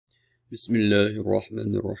Bismillahir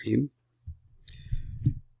Rahmanir Rahim.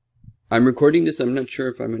 I'm recording this. I'm not sure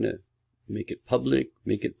if I'm going to make it public.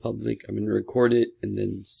 I'm going to record it and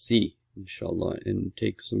then see, inshallah, and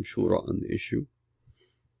take some shura on the issue.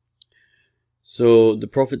 So the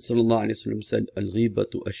Prophet ﷺ said,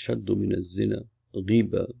 Al-ghibatu ashaddu min az-zina.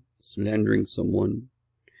 Ghiba, slandering someone,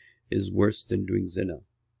 is worse than doing zina.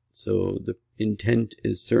 So the intent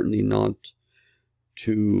is certainly not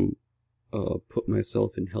to put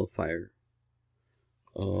myself in hellfire.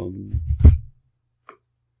 In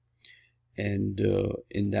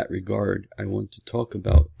that regard, I want to talk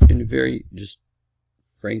about, in a very just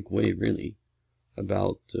frank way really,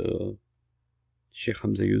 about Sheikh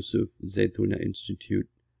Hamza Yusuf, Zaytuna Institute,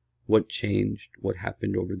 what changed, what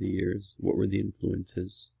happened over the years, what were the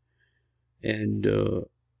influences. And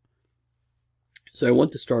so I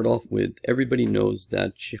want to start off with, everybody knows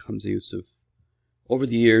that Sheikh Hamza Yusuf, over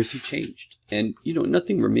the years, he changed. And,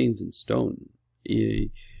 nothing remains in stone.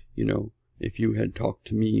 If you had talked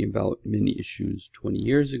to me about many issues 20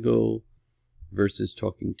 years ago versus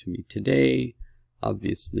talking to me today,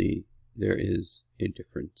 obviously there is a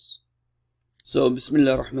difference. So,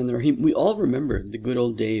 Bismillah ar-Rahman ar-Rahim, we all remember the good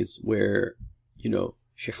old days where,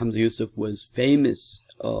 Sheikh Hamza Yusuf was famous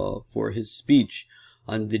for his speech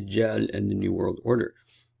on Dajjal and the New World Order.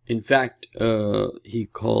 In fact, he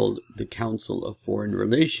called the Council of Foreign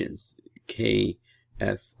Relations,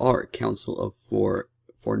 KFR, Council of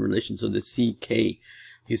Foreign Relations. So the CK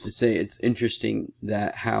used to say, it's interesting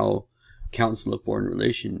that how Council of Foreign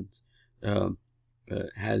Relations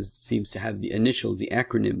seems to have the initials, the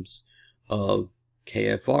acronyms of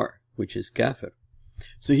KFR, which is Kafir.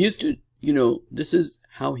 So he used to, this is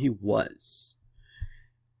how he was.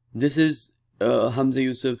 This is Hamza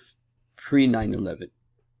Yusuf pre-9/11.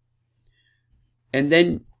 And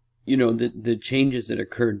then, the changes that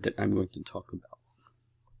occurred that I'm going to talk about.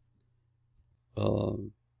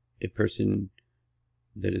 A person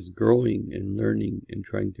that is growing and learning and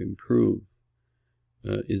trying to improve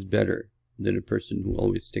is better than a person who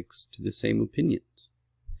always sticks to the same opinions.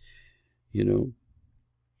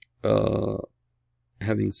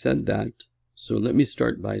 Having said that, so let me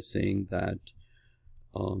start by saying that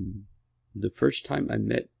the first time I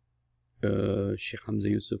met Sheikh Hamza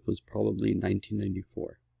Yusuf was probably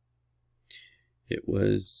 1994. It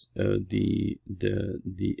was the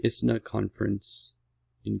ISNA conference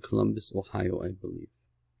in Columbus, Ohio, I believe.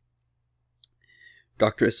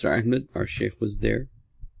 Dr. Isra Ahmed, our Sheikh, was there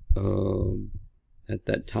at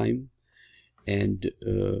that time, and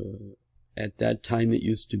at that time it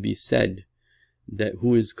used to be said that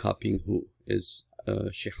who is copying who? Is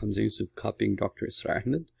Sheikh Hamza Yusuf copying Dr. Isra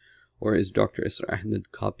Ahmed, or is Dr. Isra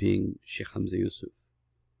Ahmed copying Sheikh Hamza Yusuf?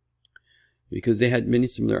 Because they had many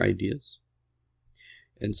similar ideas.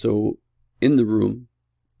 And so in the room,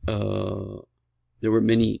 there were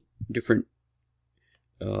many different,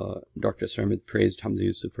 Dr. Isra Ahmed praised Hamza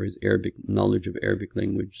Yusuf for his knowledge of Arabic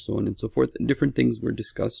language, so on and so forth. And different things were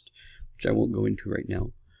discussed, which I won't go into right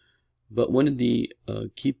now. But one of the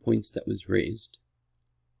key points that was raised,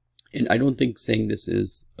 and I don't think saying this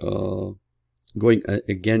is going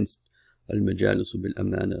against al-majalisu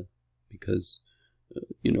bil-amana, because,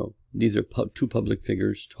 these are two public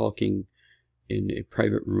figures talking in a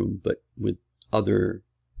private room, but with other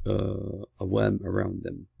awam around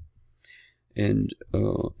them. And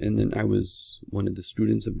then I was one of the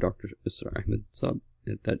students of Dr. Isra Ahmed Sab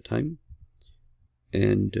at that time,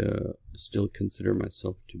 and still consider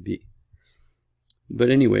myself to be. But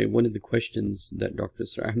anyway, one of the questions that Dr.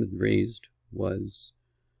 Isra Ahmed raised was,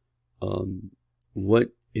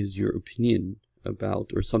 what is your opinion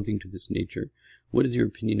about, or something to this nature, what is your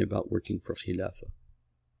opinion about working for Khilafah?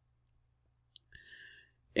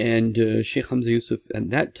 And Sheikh Hamza Yusuf at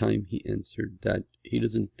that time, he answered that he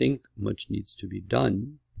doesn't think much needs to be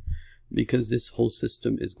done because this whole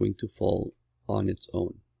system is going to fall on its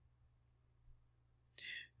own.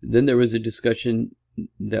 Then there was a discussion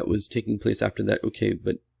that was taking place after that. Okay,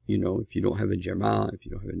 but if you don't have a Jama'ah, if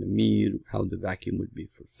you don't have an Amir, how the vacuum would be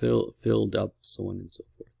filled up, so on and so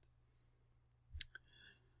forth.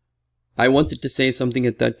 I wanted to say something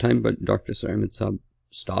at that time, but Dr. Isra Ahmed Sab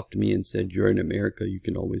stopped me and said, you're in America, you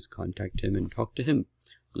can always contact him and talk to him.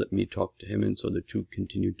 Let me talk to him. And so the two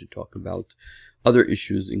continued to talk about other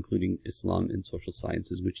issues, including Islam and social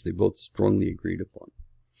sciences, which they both strongly agreed upon.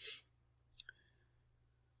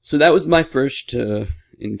 So that was my first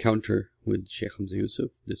encounter with Sheikh Hamza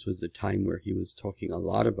Yusuf. This was a time where he was talking a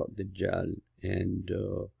lot about Dajjal, and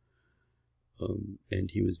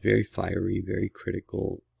he was very fiery, very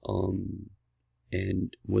critical,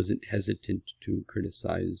 and wasn't hesitant to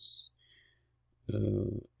criticize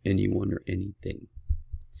anyone or anything.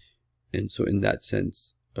 And so in that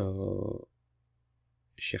sense,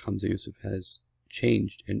 Sheikh Hamza Yusuf has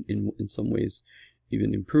changed and in some ways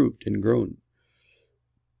even improved and grown.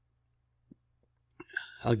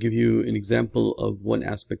 I'll give you an example of one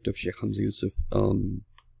aspect of Sheikh Hamza Yusuf.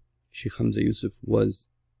 Sheikh Hamza Yusuf was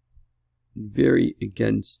very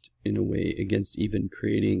against, in a way, against even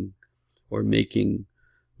creating or making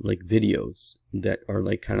like videos that are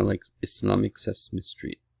like kind of like Islamic Sesame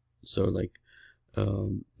Street. So like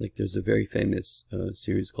there's a very famous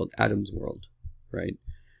series called Adam's World, right?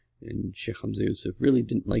 And Sheikh Hamza Yusuf really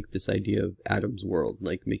didn't like this idea of Adam's World,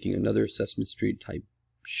 like making another Sesame Street type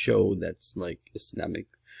show that's like Islamic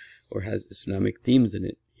or has Islamic themes in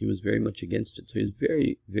it. He was very much against it. So he was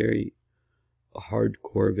very, very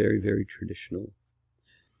hardcore, very, very traditional.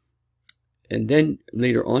 And then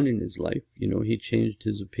later on in his life, you know, he changed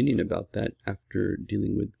his opinion about that after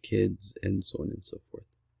dealing with kids and so on and so forth.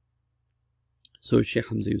 So Sheikh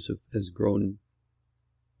Hamza Yusuf has grown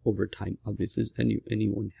over time, obviously, as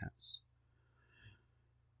anyone has.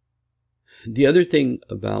 The other thing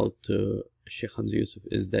about Sheikh Hamza Yusuf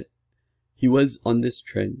is that he was on this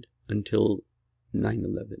trend until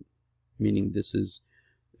 9/11, meaning this is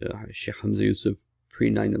Sheikh Hamza Yusuf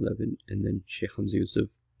pre-9/11 and then Sheikh Hamza Yusuf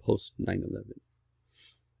post 9/11.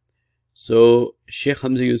 So Sheikh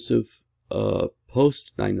Hamza Yusuf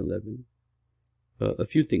post 9/11, a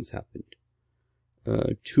few things happened.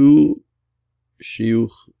 Two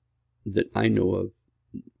Shiekh that I know of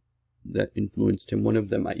that influenced him. One of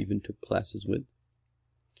them I even took classes with.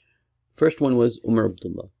 First one was Omar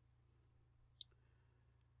Abdullah.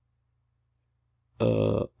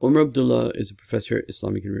 Omar Abdullah is a professor at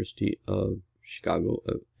Islamic University of Chicago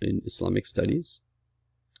in Islamic Studies.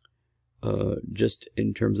 Just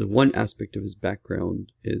in terms of one aspect of his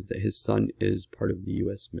background is that his son is part of the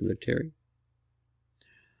US military.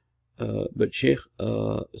 But Sheikh,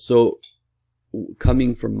 so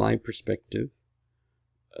coming from my perspective,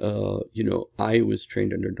 you know, I was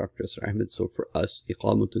trained under Dr. Asr Ahmed. So for us,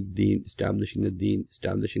 Iqamatul Deen, establishing the Deen,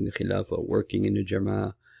 establishing the Khilafah, working in a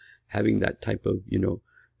Jama'ah, having that type of, you know,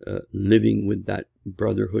 living with that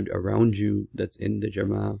brotherhood around you that's in the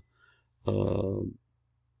Jama'ah,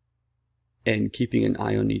 and keeping an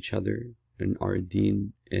eye on each other and our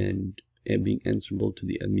Deen and being answerable to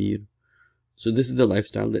the Amir. So this is the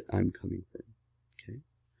lifestyle that I'm coming from, okay?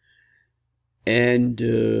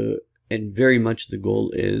 And very much the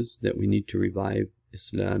goal is that we need to revive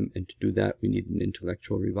Islam, and to do that we need an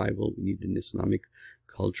intellectual revival, we need an Islamic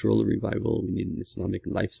cultural revival, we need an Islamic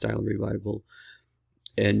lifestyle revival.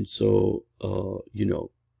 And so, you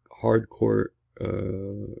know, hardcore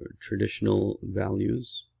traditional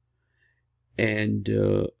values. And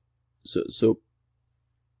so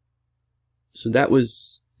that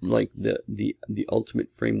was like the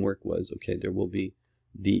ultimate framework was, okay, there will be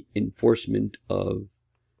the enforcement of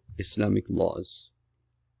Islamic laws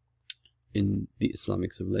in the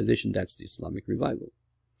Islamic civilization. That's the Islamic revival,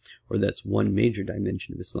 or that's one major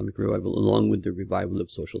dimension of Islamic revival, along with the revival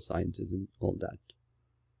of social sciences and all that.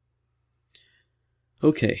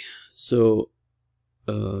 Okay, so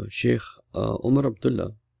Sheikh Omar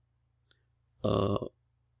Abdullah,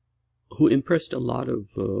 who impressed a lot of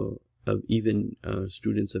even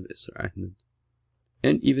students of Asr Ahmed,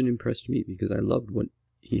 and even impressed me because I loved what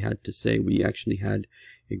he had to say. We actually had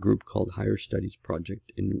a group called Higher Studies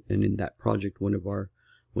Project, and in that project, one of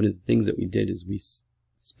the things that we did is we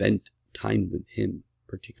spent time with him,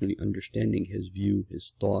 particularly understanding his view,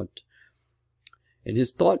 his thought. And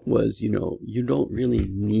his thought was, you know, you don't really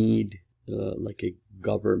need like a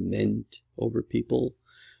government over people,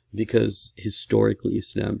 because historically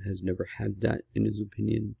Islam has never had that, in his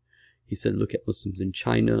opinion. He said, look at Muslims in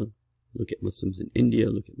China, look at Muslims in India,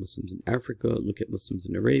 look at Muslims in Africa, look at Muslims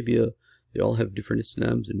in Arabia. They all have different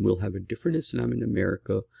Islams, and we'll have a different Islam in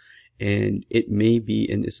America. And it may be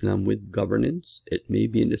an Islam with governance, it may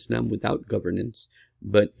be an Islam without governance,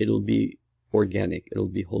 but it'll be organic, it'll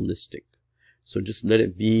be holistic. So just let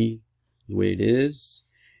it be the way it is.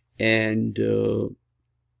 And,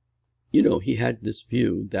 you know, he had this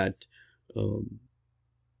view that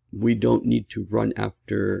we don't need to run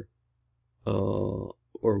after,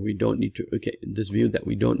 or we don't need to, okay, this view that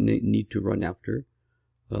we don't need to run after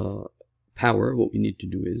power. What we need to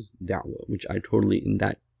do is da'wah, which I totally, in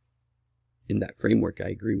that framework, I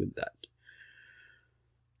agree with that.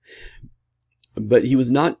 But he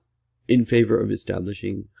was not in favor of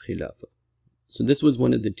establishing Khilafah. So this was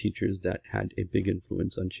one of the teachers that had a big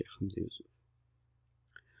influence on Sheikh Hamza Yusuf.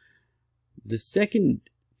 The second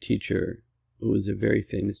teacher, who was a very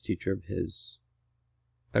famous teacher of his,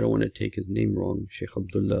 I don't want to take his name wrong, Sheikh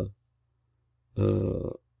Abdullah.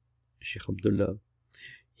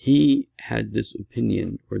 he had this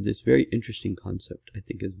opinion, or this very interesting concept. I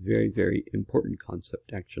think is very, very important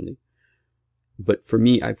concept actually. But for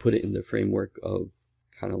me, I put it in the framework of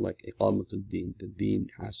kind of like iqamatul deen. The deen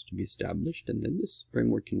has to be established, and then this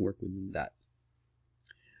framework can work within that.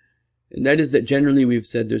 And that is that generally we've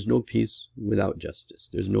said there's no peace without justice.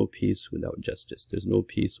 There's no peace without justice. There's no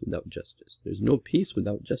peace without justice. There's no peace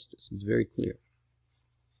without justice. It's very clear.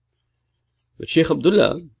 But Sheikh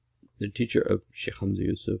Abdullah, the teacher of Sheikh Hamza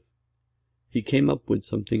Yusuf, he came up with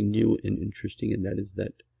something new and interesting, and that is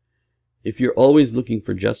that if you're always looking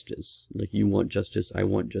for justice, like you want justice, I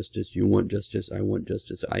want justice, you want justice, I want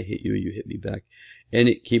justice, I hit you, you hit me back, and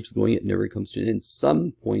it keeps going, it never comes to an end.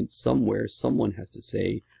 Some point, somewhere, someone has to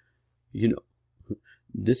say, you know,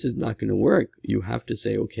 this is not going to work. You have to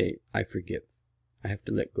say, okay, I forgive. I have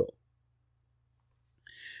to let go.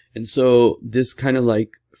 And so this kind of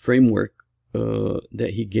like framework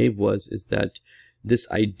that he gave is that this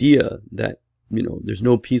idea that, you know, there's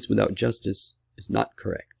no peace without justice is not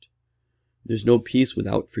correct. There's no peace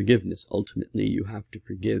without forgiveness. Ultimately, you have to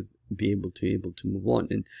forgive, be able to move on.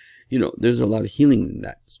 And, you know, there's a lot of healing in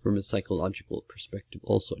that from a psychological perspective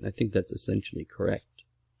also. And I think that's essentially correct.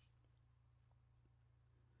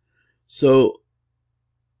 So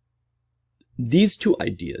these two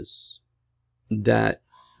ideas that,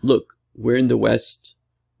 look, we're in the West,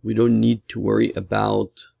 we don't need to worry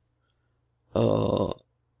about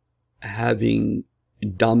having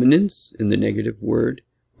dominance in the negative word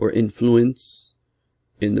or influence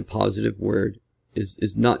in the positive word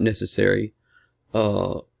is not necessary.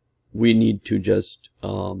 We need to just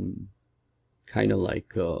kind of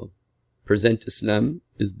like present Islam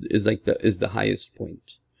is the highest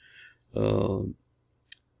point.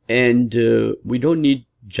 And we don't need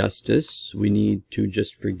justice. We need to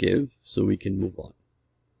just forgive so we can move on.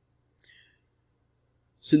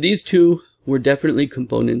 So these two were definitely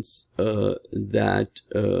components that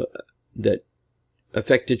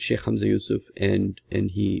affected Sheikh Hamza Yusuf, and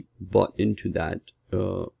he bought into that.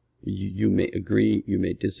 You may agree, you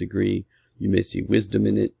may disagree, you may see wisdom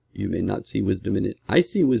in it, you may not see wisdom in it. I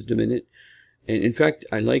see wisdom in it. And in fact,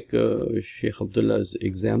 I like Sheikh Abdullah's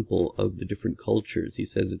example of the different cultures. He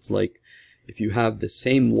says it's like if you have the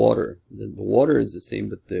same water, the water is the same,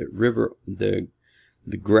 but the river, the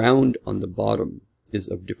ground on the bottom is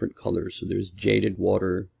of different colors. So there's jaded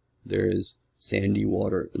water, there's sandy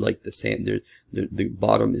water, like the sand, the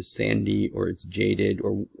bottom is sandy, or it's jaded,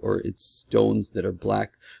 or it's stones that are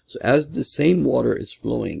black. So as the same water is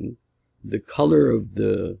flowing, the color of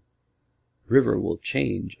the river will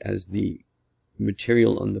change as the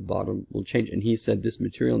material on the bottom will change. And he said this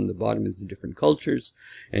material on the bottom is the different cultures,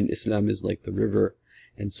 and Islam is like the river,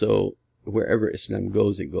 and so wherever Islam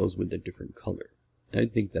goes, it goes with a different color. I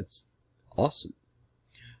think that's awesome.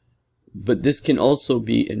 But this can also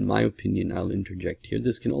be, in my opinion, I'll interject here,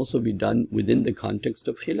 this can also be done within the context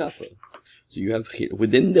of Khilafah. So you have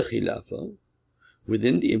within the Khilafah,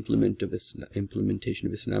 within the implementation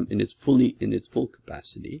of Islam in its full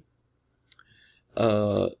capacity,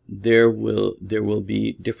 there will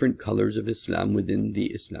be different colors of Islam within the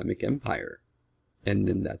Islamic empire, and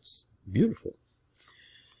then that's beautiful.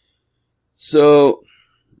 So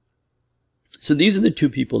these are the two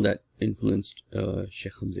people that influenced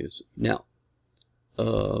Sheikh Hamza Yusuf. Now,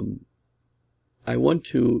 I want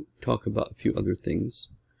to talk about a few other things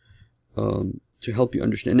to help you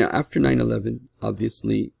understand. Now, after 9/11,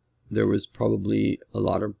 obviously, there was probably a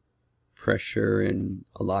lot of pressure and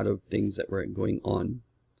a lot of things that were going on.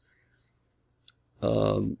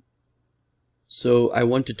 So I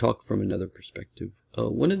want to talk from another perspective.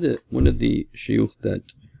 One of the Shiekh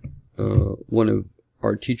that one of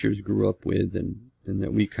our teachers grew up with, and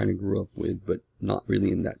that we kind of grew up with, but not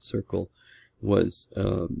really in that circle, was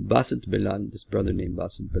Basit Bilal. This brother named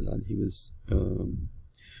Basit Bilal. He was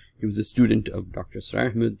a student of Dr. Sir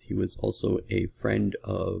Ahmed. He was also a friend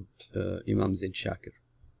of Imam Zaid Shakir.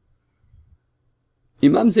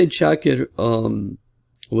 Imam Zaid Shakir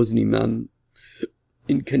was an imam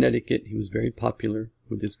in Connecticut. He was very popular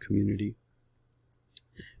with his community.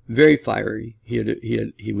 Very fiery.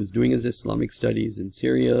 He was doing his Islamic studies in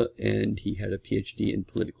Syria, and he had a PhD in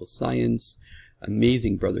political science.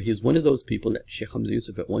 Amazing brother. He was one of those people that Sheikh Hamza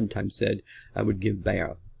Yusuf at one time said, I would give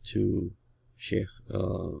Bayyah to Sheikh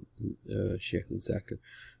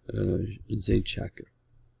Zaid Shakir.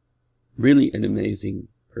 Really an amazing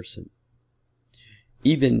person.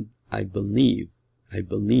 Even I believe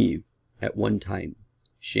at one time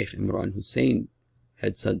Sheikh Imran Hussein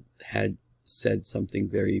had said something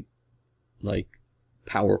very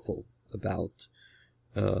powerful about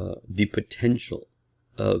the potential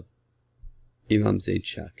of Imam Zaid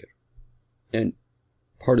Shakir. And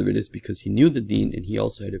part of it is because he knew the deen, and he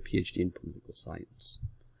also had a PhD in political science.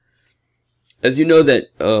 As you know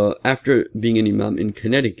that after being an imam in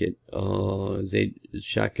Connecticut,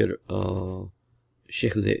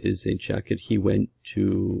 Sheikh Zaid Shakir, he went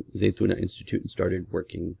to Zaytuna Institute and started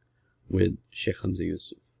working with Sheikh Hamza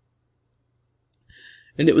Yusuf.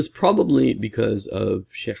 And it was probably because of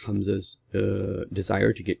Sheikh Hamza's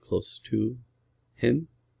desire to get close to him.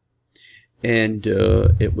 And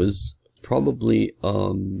it was probably,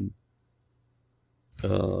 you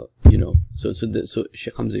know, so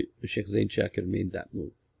Sheikh Zaid Shakir made that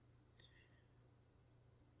move.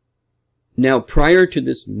 Now, prior to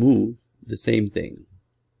this move, the same thing.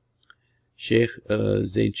 Sheikh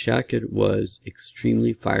Zaid Shakir was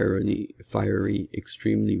extremely fiery,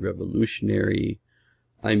 extremely revolutionary.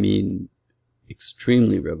 I mean,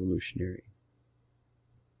 extremely revolutionary.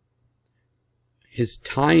 His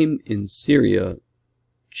time in Syria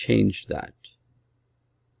changed that.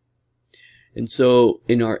 And so,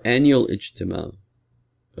 in our annual ijtima,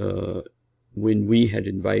 when we had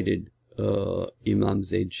invited Imam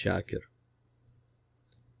Zaid Shakir,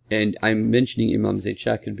 and I'm mentioning Imam Zaid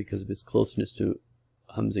Shakir because of his closeness to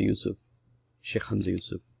Hamza Yusuf, Sheikh Hamza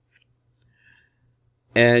Yusuf.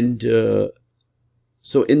 And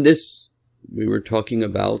so in this, we were talking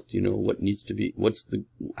about, you know, what needs to be,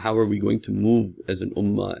 how are we going to move as an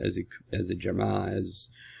ummah, as a jama'ah,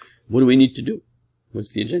 what do we need to do?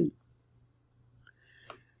 What's the agenda?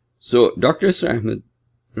 So Dr. Isra Ahmed,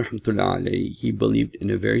 rahmatullah alayhi, he believed in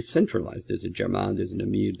a very centralized, there's a jama'ah, there's an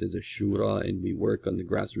amir, there's a shura, and we work on the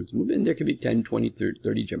grassroots movement. There could be 10, 20,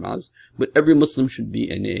 30 jama'ahs, but every Muslim should be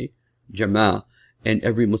in a jama'ah, and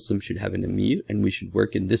every Muslim should have an amir, and we should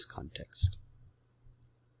work in this context.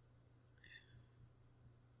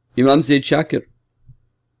 Imam Zaid Shakir,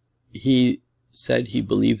 he said he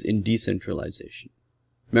believes in decentralization.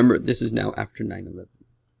 Remember, this is now after 9/11.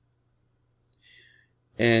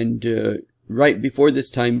 And right before this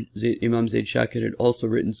time, Imam Zaid Shakir had also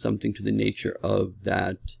written something to the nature of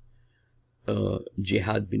that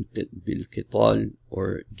jihad bil qital,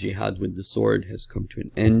 or jihad with the sword, has come to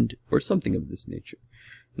an end, or something of this nature.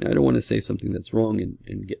 Now, I don't want to say something that's wrong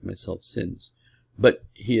and get myself sins, but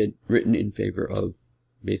he had written in favor of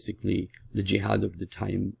basically the jihad of the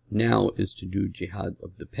time now is to do jihad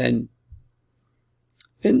of the pen.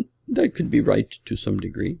 And that could be right to some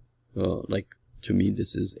degree. Like, to me,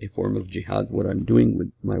 this is a form of jihad, what I'm doing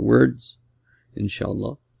with my words,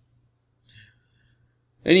 inshallah.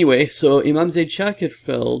 Anyway, so Imam Zaid Shakir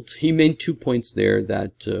felt, he made 2 points there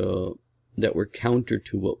that that were counter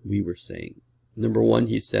to what we were saying. Number one,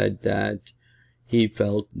 he said that he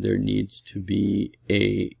felt there needs to be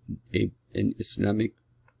an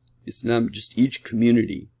Islam, just each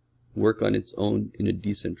community work on its own in a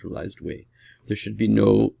decentralized way. There should be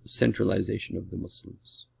no centralization of the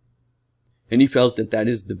Muslims. And he felt that that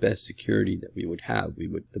is the best security that we would have.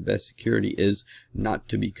 The best security is not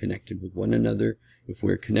to be connected with one another. If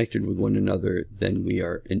we're connected with one another, then we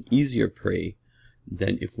are an easier prey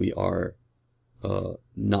than if we are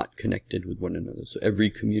not connected with one another. So every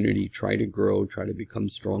community try to grow, try to become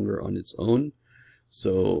stronger on its own.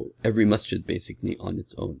 So every masjid basically on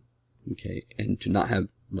its own. Okay, and to not have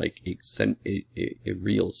like a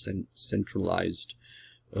real centralized,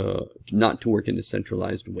 not to work in a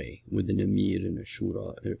centralized way with an amir and a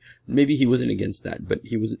shura. Maybe he wasn't against that, but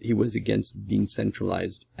he was against being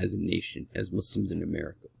centralized as a nation, as Muslims in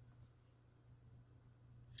America.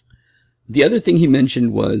 The other thing he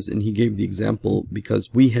mentioned was, and he gave the example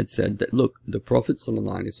because we had said that, look, the Prophet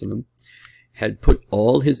ﷺ had put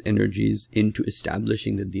all his energies into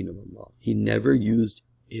establishing the deen of Allah. He never used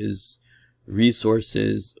his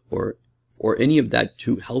resources or any of that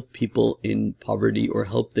to help people in poverty or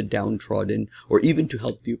help the downtrodden or even to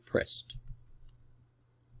help the oppressed.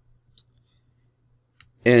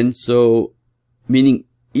 And so, meaning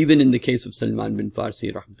even in the case of Salman bin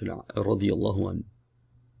Farsi radiyallahu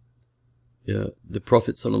anhu, the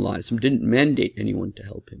Prophet ﷺ didn't mandate anyone to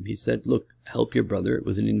help him. He said, look, help your brother. It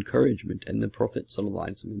was an encouragement. And the Prophet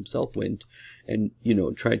ﷺ himself went and, you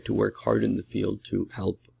know, tried to work hard in the field to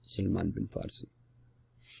help Salman bin Farsi.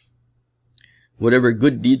 Whatever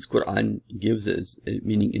good deeds Quran gives us,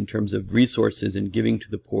 meaning in terms of resources and giving to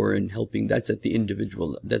the poor and helping, that's at the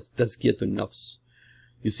individual. That's tazkiyatun nafs.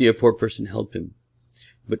 You see a poor person, help him.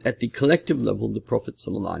 But at the collective level, the Prophet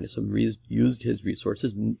ﷺ used his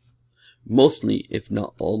resources mostly, if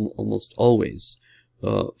not almost always,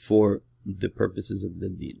 for the purposes of the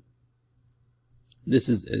deen. This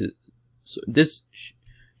is this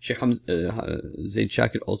Sheikh Zaid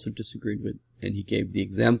Shakir also disagreed with, and he gave the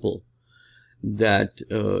example that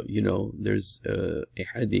you know, there's a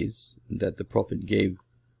hadith that the Prophet gave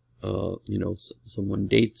you know, someone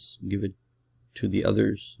dates, give it to the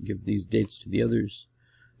others, give these dates to the others.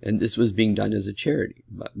 And this was being done as a charity,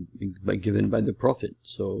 given by the Prophet.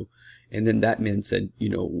 So, and then that man said, you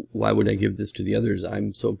know, why would I give this to the others?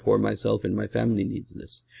 I'm so poor myself and my family needs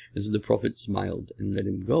this. And so the Prophet smiled and let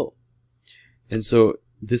him go. And so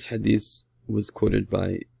this hadith was quoted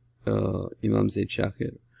by Imam Zayd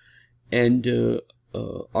Shakir. And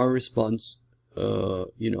our response,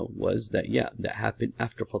 you know, was that, yeah, that happened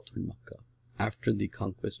after Fath al-Makkah. After the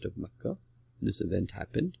conquest of Makkah, this event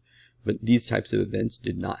happened. But these types of events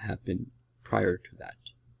did not happen prior to that.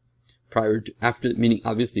 After, meaning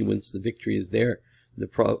obviously once the victory is there, the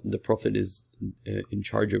Prophet is in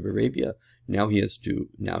charge of Arabia. Now he's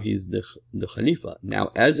the Khalifa.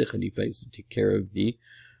 Now as a Khalifa, he has to take care of the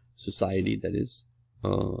society that is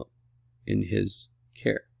in his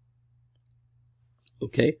care.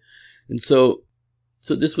 Okay? And so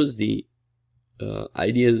this was the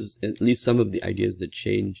ideas, at least some of the ideas that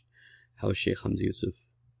changed how Sheikh Hamza Yusuf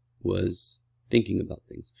was thinking about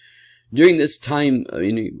things. During this time, I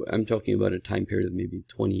mean, I'm talking about a time period of maybe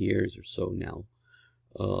 20 years or so now.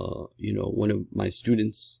 You know, one of my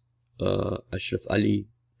students, Ashraf Ali,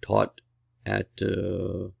 taught at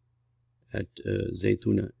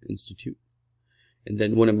Zaytuna Institute. And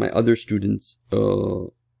then one of my other students,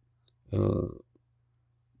 you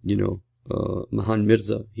know, Mahan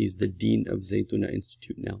Mirza, he's the dean of Zaytuna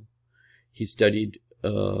Institute now. He studied,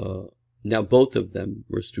 now both of them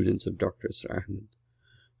were students of Dr. Asrar Ahmed.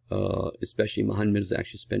 Especially Mahan Mirza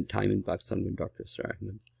actually spent time in Pakistan with Dr. Asrar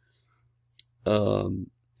Ahmed.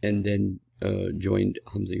 And then joined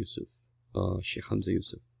Hamza Yusuf, Sheikh Hamza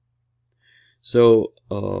Yusuf. So,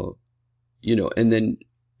 you know, and then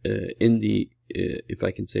in the, if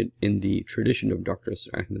I can say, in the tradition of Dr.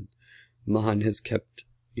 Asrar Ahmed, Mahan has kept,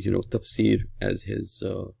 you know, tafsir as his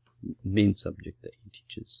main subject that he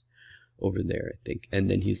teaches over there, I think.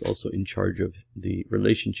 And then he's also in charge of the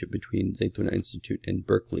relationship between Zaytuna Institute and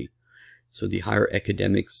Berkeley. So the higher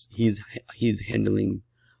academics, he's handling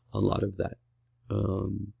a lot of that.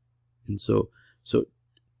 And so,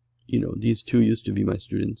 you know, these two used to be my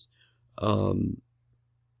students.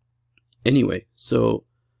 Anyway, so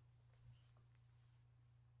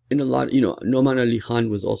in a lot, you know, Noman Ali Khan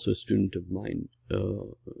was also a student of mine.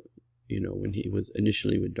 You know, when he was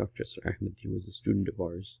initially with Dr. Asrar Ahmed, he was a student of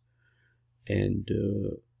ours. And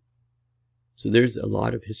so there's a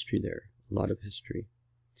lot of history there, a lot of history.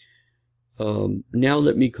 Now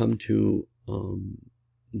let me come to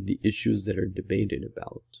the issues that are debated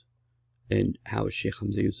about and how Sheikh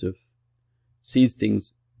Hamza Yusuf sees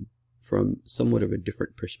things from somewhat of a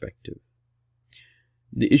different perspective.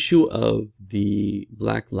 The issue of the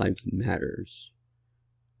Black Lives Matters,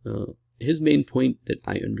 his main point that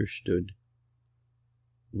I understood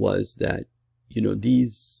was that, you know,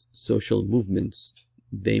 these social movements,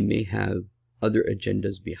 they may have other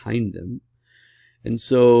agendas behind them. And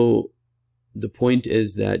so the point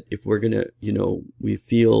is that if we're going to, you know, we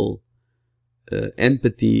feel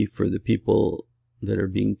empathy for the people that are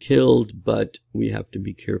being killed, but we have to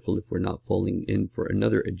be careful if we're not falling in for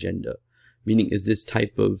another agenda. Meaning, is this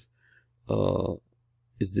type of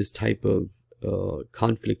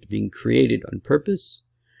conflict being created on purpose,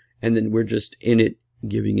 and then we're just in it,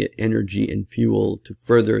 giving it energy and fuel to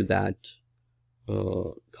further that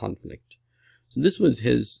conflict? So this was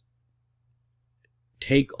his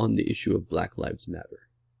take on the issue of Black Lives Matter.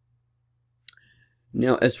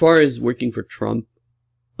 Now, as far as working for Trump,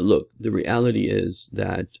 look, the reality is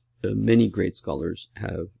that many great scholars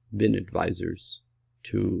have been advisors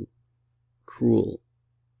to cruel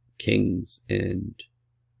kings and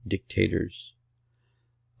dictators.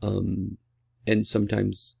 And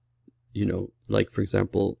sometimes, you know, like for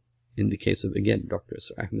example, in the case of, again, Dr.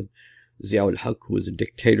 Asrar Ahmed, Zia al-Haq, who was a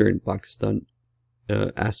dictator in Pakistan,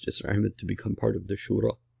 asked Asrar Ahmed to become part of the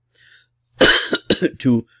Shura,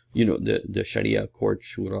 to, you know, the Sharia court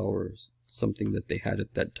Shura or something that they had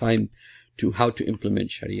at that time, to how to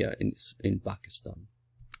implement Sharia in Pakistan.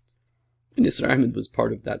 And Asrar Ahmed was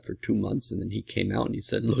part of that for 2 months, and then he came out and he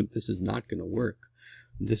said, look, this is not going to work.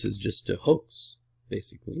 This is just a hoax,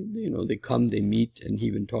 basically. You know, they come, they meet, and he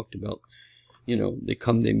even talked about, you know, they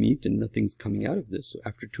come, they meet, and nothing's coming out of this. So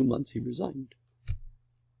after 2 months, he resigned.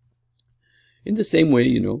 In the same way,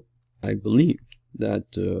 you know, I believe that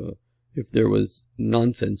if there was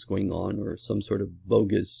nonsense going on or some sort of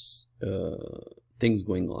bogus things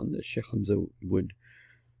going on, that Sheikh Hamza would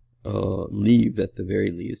leave at the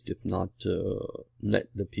very least, if not let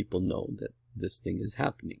the people know that this thing is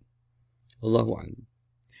happening. Allahu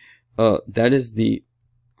A'lam. That is the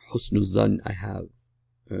husnul zan I have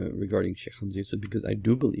regarding Sheikh Hamza Yusuf, because I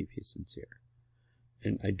do believe he's sincere.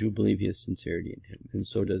 and I do believe he has sincerity in him, and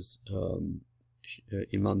so does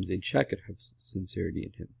Imam Zayd Shakir have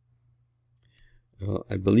sincerity in him.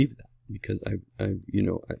 I believe that because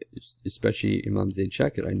especially Imam Zayd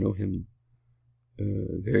Shakir, I know him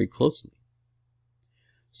very closely.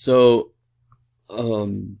 So,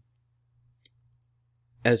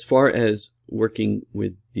 as far as working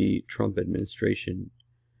with the Trump administration,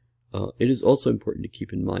 it is also important to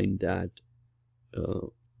keep in mind that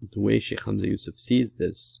the way Sheikh Hamza Yusuf sees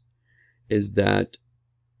this is that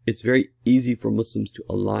it's very easy for Muslims to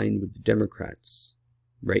align with the Democrats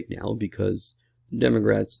right now because the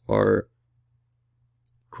Democrats are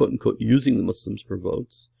quote-unquote using the Muslims for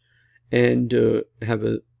votes and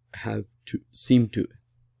seem to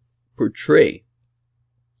portray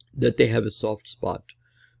that they have a soft spot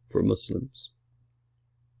for Muslims,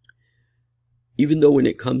 even though when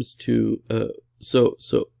it comes to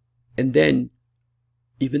and then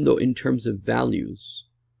even though in terms of values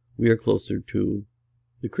we are closer to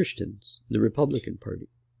the Christians, the Republican Party.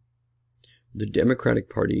 The Democratic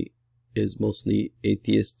Party is mostly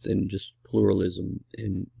atheists and just pluralism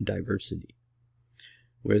and diversity,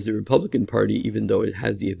 whereas the Republican Party, even though it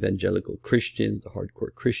has the evangelical Christians, the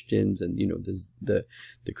hardcore Christians, and the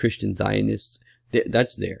Christian Zionists,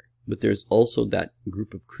 that's there, but there's also that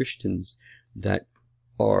group of Christians that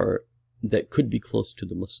could be close to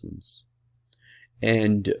the Muslims,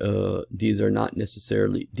 and these are not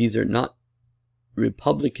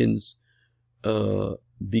Republicans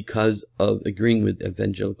because of agreeing with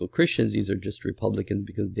evangelical Christians. These are just Republicans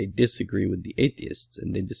because they disagree with the atheists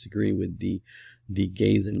and they disagree with the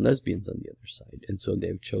gays and lesbians on the other side, and so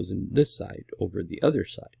they've chosen this side over the other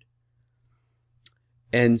side.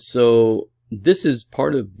 And so this is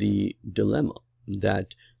part of the dilemma.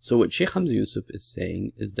 So what Sheikh Hamza Yusuf is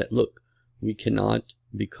saying is that, look, we cannot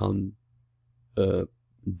become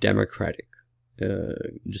democratic,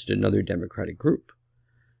 just another democratic group.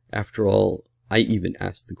 After all, I even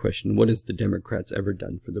asked the question, what has the Democrats ever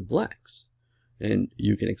done for the blacks? And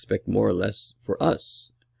you can expect more or less for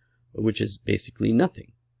us, which is basically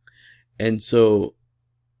nothing. And so,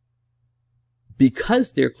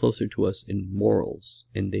 because they're closer to us in morals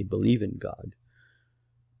and they believe in God,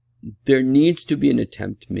 there needs to be an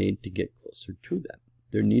attempt made to get closer to them.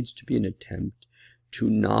 There needs to be an attempt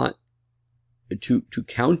to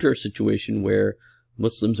counter a situation where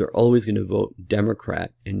Muslims are always going to vote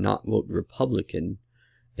Democrat and not vote Republican.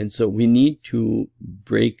 And so we need to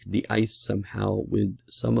break the ice somehow with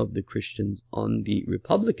some of the Christians on the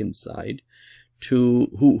Republican side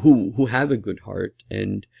who have a good heart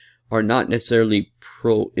and are not necessarily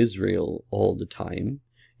pro-Israel all the time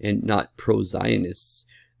and not pro-Zionists.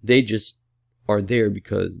 They just are there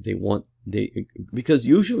because because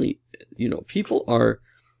usually, people are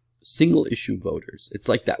single issue voters. It's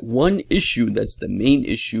like that one issue that's the main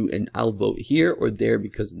issue, and I'll vote here or there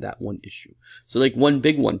because of that one issue. So like one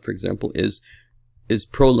big one, for example, is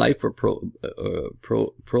pro-life or pro-life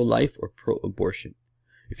or pro-abortion.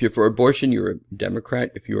 If you're for abortion, you're a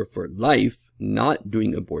Democrat. If you're for life, not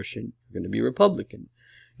doing abortion, you're going to be Republican.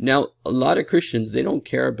 Now, a lot of Christians, they don't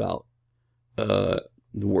care about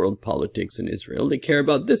the world politics in Israel. They care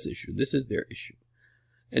about this issue. This is their issue.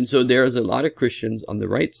 And so there's a lot of Christians on the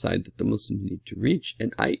right side that the Muslims need to reach,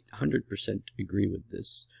 and I 100% agree with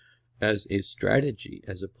this as a strategy,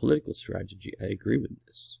 as a political strategy. I agree with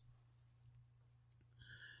this.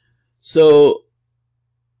 So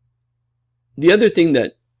the other thing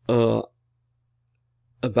that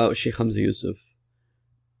about Sheikh Hamza Yusuf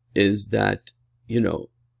is that, he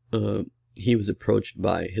was approached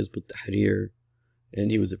by Hizb ut-Tahrir, and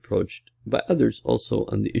he was approached by others also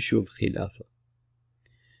on the issue of Khilafah.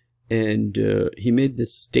 And he made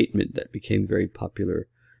this statement that became very popular: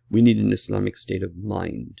 we need an Islamic state of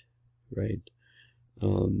mind, right?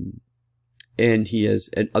 And he has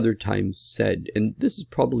at other times said, and this is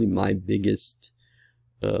probably my biggest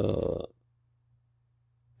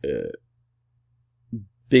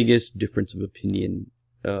difference of opinion,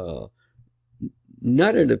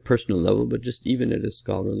 not at a personal level, but just even at a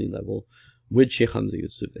scholarly level with Sheikh Hamza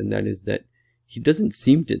Yusuf, and that is that he doesn't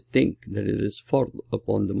seem to think that it is fard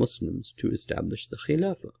upon the Muslims to establish the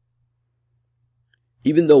Khilafah.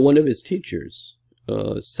 Even though one of his teachers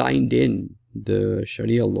signed in the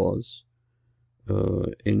Sharia laws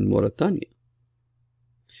in Mauritania.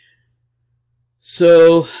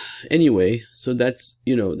 So anyway, so that's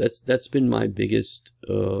been my biggest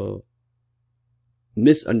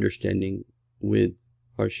misunderstanding with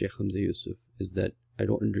our Sheikh Hamza Yusuf, is that I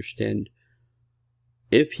don't understand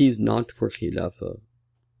if he's not for Khilafah,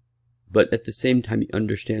 but at the same time he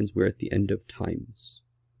understands we're at the end of times.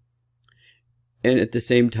 And at the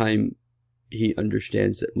same time, he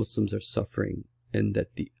understands that Muslims are suffering, and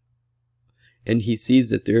that and he sees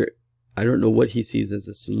that I don't know what he sees as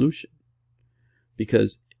a solution,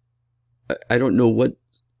 because I don't know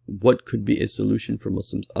what could be a solution for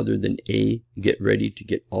Muslims other than get ready to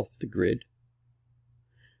get off the grid.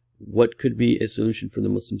 What could be a solution for the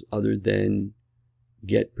Muslims other than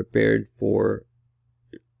get prepared for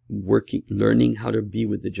learning how to be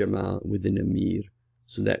with the Jama'ah, with an Amir,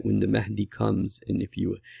 so that when the Mahdi comes, and if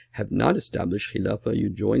you have not established Khilafah, you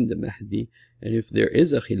join the Mahdi, and if there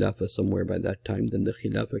is a Khilafah somewhere by that time, then the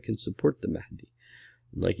Khilafah can support the Mahdi.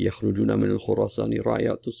 Like يَخْرُجُونَ مِنَ الْخُرَاسَانِ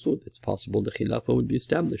رَايَاتُ السُّودِ. It's possible the Khilafah would be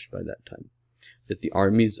established by that time. That the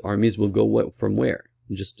armies will go from where?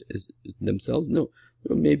 Just as themselves? No.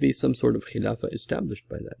 There may be some sort of Khilafah established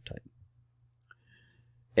by that time.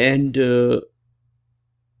 And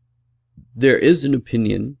there is an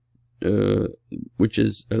opinion, which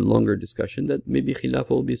is a longer discussion, that maybe Khilafah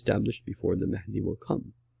will be established before the Mahdi will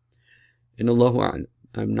come. And Allahu A'lam,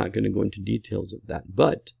 I'm not going to go into details of that.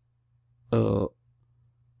 But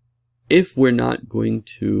if we're not going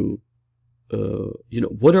to,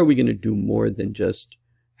 what are we going to do more than just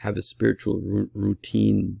have a spiritual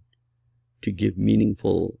routine to give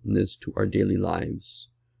meaningfulness to our daily lives?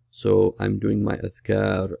 So I'm doing my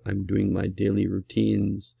adhkar, I'm doing my daily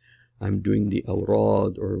routines, I'm doing the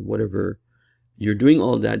awrad or whatever. You're doing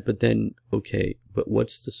all that, but then, okay, but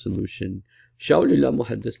what's the solution? Sha'ulillah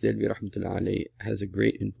Muhaddis Delvi Rahmatullah Alayh has a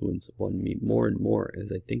great influence upon me more and more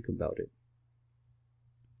as I think about it.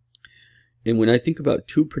 And when I think about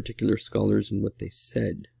two particular scholars and what they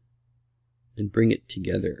said, and bring it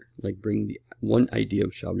together, like bring the one idea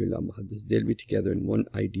of Sha'ulillah Muhaddis Delvi together and one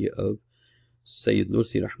idea of Sayyid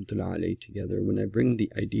Nursi Rahmatullah Alayh together, when I bring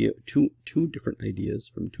the idea, two different ideas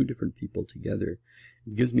from two different people together,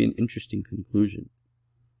 it gives me an interesting conclusion.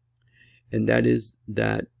 And that is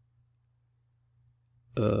that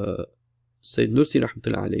Sayyid Nursi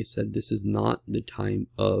Rahmatullah Alayh said this is not the time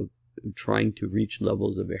of trying to reach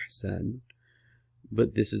levels of ihsan,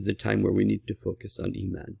 but this is the time where we need to focus on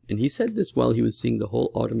Iman. And he said this while he was seeing the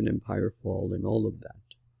whole Ottoman Empire fall and all of that.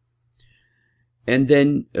 And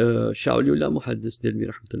then Sha'ulillah Muhaddis Delvi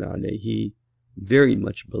Rahmatullah Alayh, he very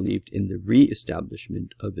much believed in the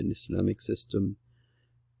re-establishment of an Islamic system,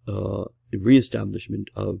 the re-establishment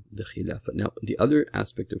of the Khilafah. Now, the other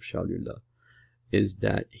aspect of Sha'ulillah is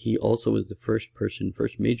that he also was the first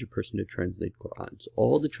major person to translate Quran. So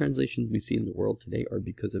all the translations we see in the world today are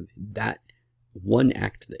because of that one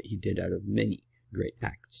act that he did out of many great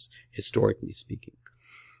acts, historically speaking.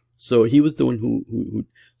 So he was the one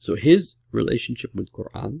so his relationship with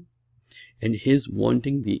Quran and his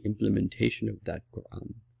wanting the implementation of that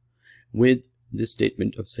Quran with the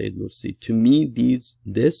statement of Sayyid Nursi, to me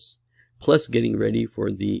this plus getting ready for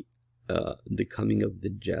the coming of the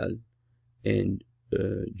Dajjal and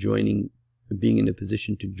being in a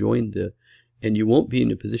position to join and you won't be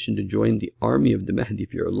in a position to join the army of the Mahdi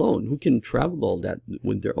if you're alone. Who can travel all that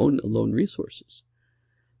with their own alone resources,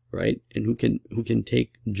 right? And who can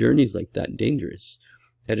take journeys like that dangerous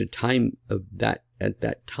at a time of that, at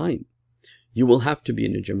that time? You will have to be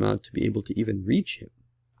in a Jama'at to be able to even reach him.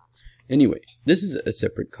 Anyway, this is a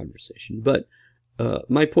separate conversation, but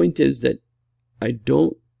my point is that I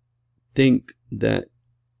don't think that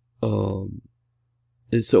so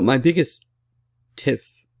my biggest tiff,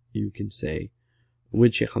 you can say,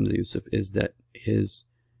 with Sheikh Hamza Yusuf is that his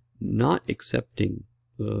not accepting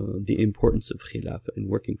the importance of Khilafah and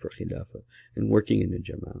working for Khilafah and working in a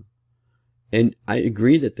Jama'ah. And I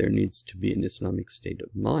agree that there needs to be an Islamic state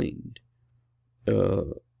of mind.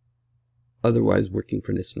 Otherwise, working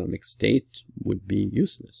for an Islamic state would be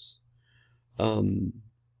useless. And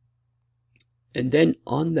then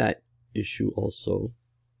on that issue also,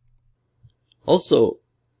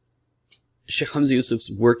 Sheikh Hamza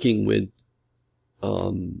Yusuf's working with,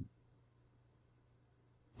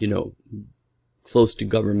 close to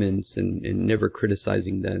governments and never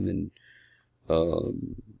criticizing them, and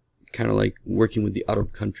kind of like working with the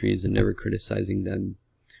Arab countries and never criticizing them,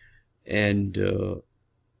 and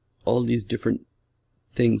all these different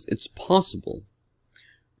things. It's possible,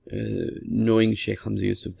 knowing Sheikh Hamza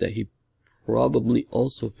Yusuf, that he probably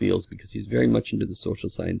also feels, because he's very much into the social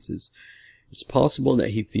sciences, it's possible that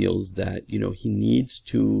he feels that, he needs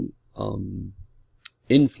to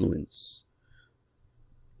influence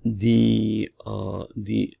the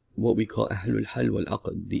what we call Ahlul Hal wal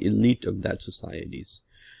Aqd, the elite of that societies.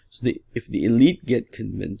 So if the elite get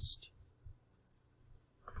convinced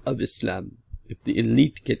of Islam, if the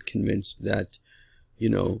elite get convinced that,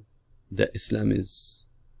 that Islam is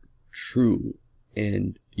true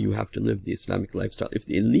and you have to live the Islamic lifestyle, if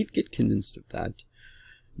the elite get convinced of that,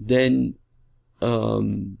 then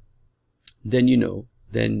then, you know,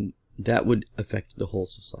 then that would affect the whole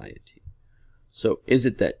society. So is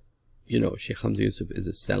it that, you know, Sheikh Hamza Yusuf is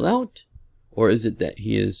a sellout, or is it that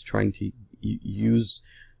he is trying to use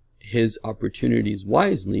his opportunities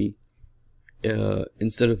wisely,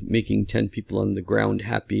 instead of making 10 people on the ground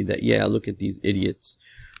happy that, yeah, look at these idiots,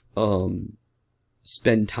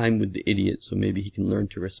 spend time with the idiot so maybe he can learn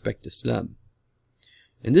to respect Islam.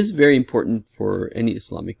 And this is very important for any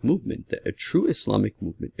Islamic movement, that a true Islamic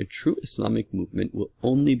movement will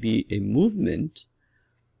only be a movement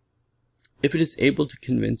if it is able to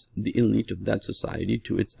convince the elite of that society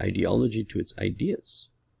to its ideology, to its ideas.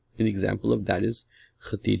 An example of that is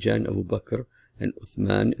Khadija and Abu Bakr and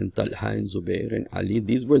Uthman and Talha and Zubair and Ali.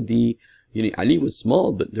 These were the, you know, Ali was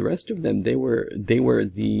small, but the rest of them, they were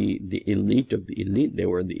the elite of the elite. They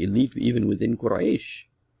were the elite even within Quraysh,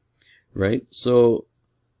 right? So,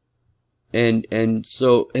 and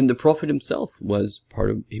the Prophet himself was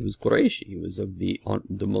he was Qurayshi. He was of the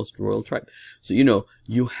most royal tribe. So, you know,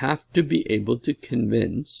 you have to be able to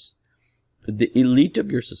convince the elite of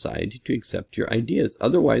your society to accept your ideas.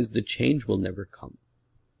 Otherwise, the change will never come.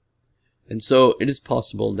 And so it is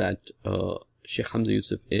possible that Sheikh Hamza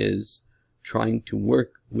Yusuf is trying to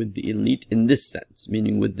work with the elite in this sense,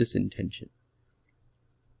 meaning with this intention.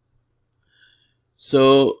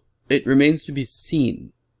 So it remains to be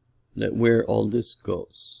seen that where all this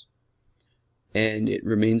goes. And it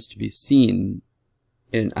remains to be seen,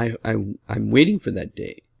 and I'm waiting for that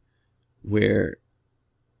day where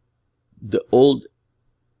the old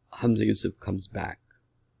Hamza Yusuf comes back,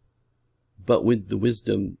 but with the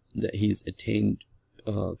wisdom that he's attained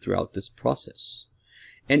throughout this process.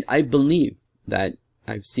 And I believe that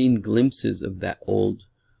I've seen glimpses of that old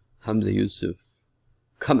Hamza Yusuf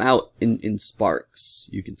come out in sparks,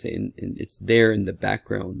 you can say, and it's there in the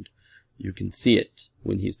background. You can see it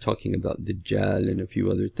when he's talking about Dajjal and a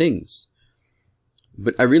few other things.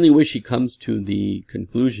 But I really wish he comes to the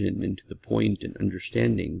conclusion and to the point and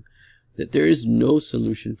understanding that there is no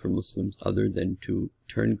solution for Muslims other than to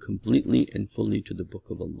turn completely and fully to the Book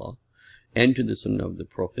of Allah and to the Sunnah of the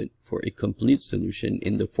Prophet for a complete solution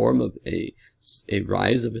in the form of a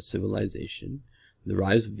rise of a civilization, the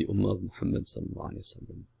rise of the Ummah of Muhammad sallallahu alaihi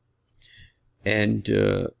wasallam. And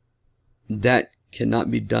that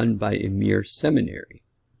cannot be done by a mere seminary.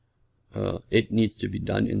 It needs to be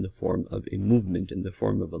done in the form of a movement, in the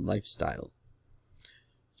form of a lifestyle.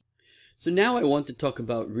 So now I want to talk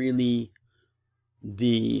about really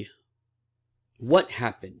what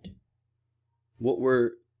happened. What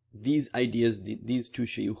were these ideas, these two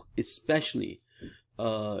shaykh, especially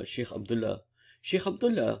Sheikh Abdullah. Sheikh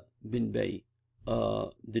Abdullah bin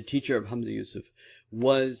Bayyah, the teacher of Hamza Yusuf,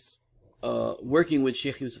 was working with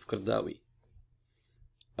Sheikh Yusuf Qaradawi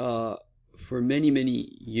for many,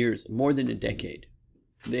 many years, more than a decade.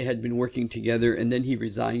 They had been working together, and then he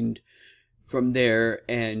resigned from there,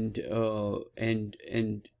 and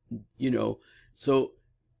you know, so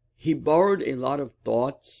he borrowed a lot of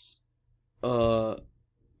thoughts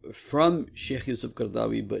from Sheikh Yusuf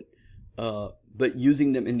Qaradawi, but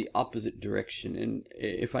using them in the opposite direction. And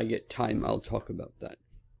if I get time, I'll talk about that.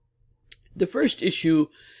 The first issue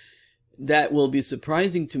that will be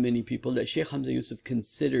surprising to many people, that Sheikh Hamza Yusuf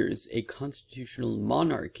considers a constitutional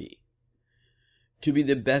monarchy to be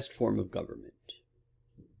the best form of government.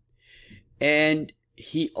 And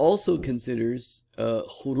he also considers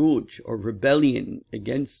khuruj, or rebellion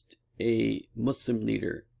against a Muslim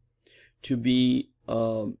leader, to be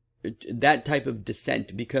that type of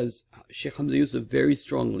dissent, because Sheikh Hamza Yusuf very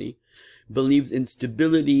strongly believes in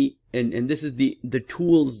stability, and this is the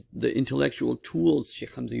tools, the intellectual tools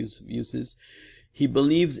Sheikh Hamza Yusuf uses. He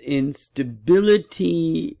believes in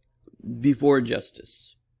stability before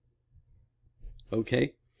justice.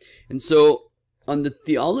 Okay? And so on the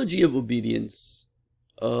theology of obedience,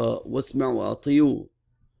 wasma'u wa ati'u,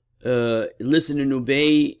 listen and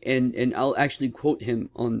obey, and I'll actually quote him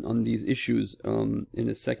on these issues in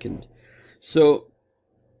a second. So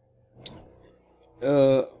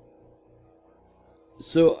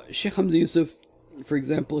Sheikh Hamza Yusuf, for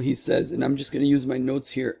example, he says, and I'm just going to use my notes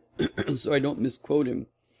here so I don't misquote him: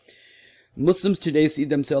 Muslims today see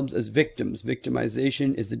themselves as victims.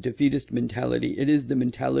 Victimization is a defeatist mentality. It is the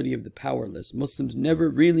mentality of the powerless. Muslims never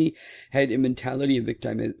really had a mentality of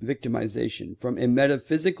victimization. From a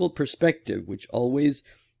metaphysical perspective, which is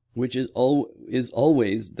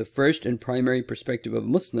always the first and primary perspective of a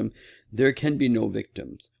Muslim, there can be no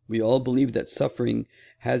victims. We all believe that suffering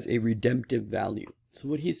has a redemptive value. So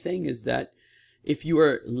what he's saying is that if you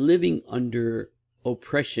are living under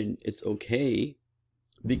oppression, it's okay,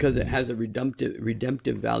 because it has a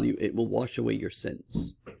redemptive value. It will wash away your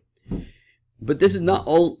sins. But this is not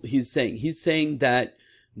all he's saying. He's saying that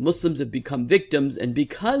Muslims have become victims, and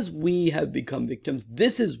because we have become victims,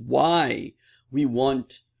 this is why we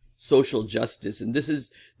want social justice, and this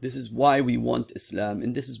is why we want Islam,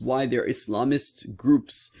 and this is why there are Islamist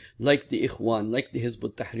groups like the Ikhwan, like the Hizb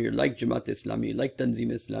ut-Tahrir, like Jamaat Islami, like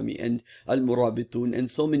Tanzim Islami, and Al-Murabitun,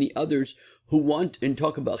 and so many others who want and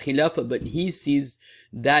talk about Khilafah, but he sees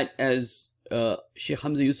that as Sheikh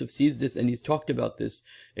Hamza Yusuf sees this, and he's talked about this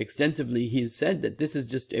extensively. He has said that this is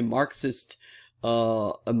just a Marxist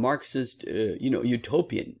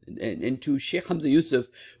utopian, and to Sheikh Hamza Yusuf,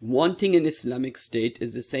 wanting an Islamic state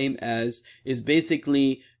is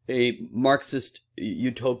basically a Marxist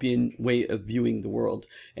utopian way of viewing the world.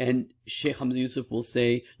 And Sheikh Hamza Yusuf will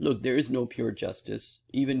say, look, there is no pure justice.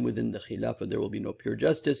 Even within the Khilafah, there will be no pure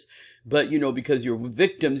justice. But, because you're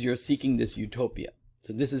victims, you're seeking this utopia.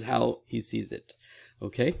 So this is how he sees it.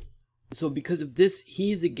 Okay? So because of this,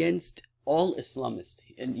 he's against all Islamists.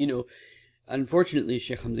 And, unfortunately,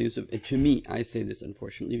 Sheikh Hamza Yusuf, and to me, I say this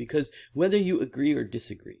unfortunately, because whether you agree or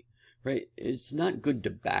disagree, right, it's not good to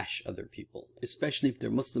bash other people, especially if they're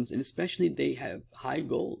Muslims, and especially they have high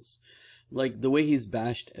goals. Like the way he's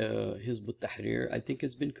bashed Hizb ut-Tahrir, I think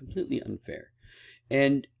has been completely unfair.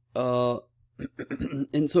 And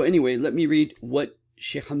and so anyway, let me read what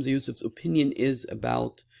Sheikh Hamza Yusuf's opinion is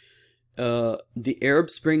about the Arab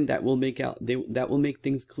Spring. That will make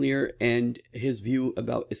things clear, and his view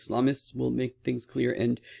about Islamists will make things clear.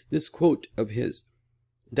 And this quote of his: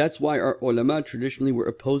 that's why our ulama traditionally were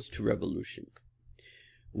opposed to revolution.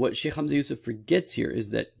 What Sheikh Hamza Yusuf forgets here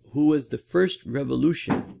is that who was the first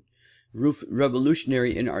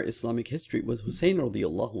revolutionary in our Islamic history was Hussein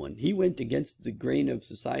radiallahu anhu. He went against the grain of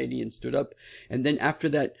society and stood up, and then after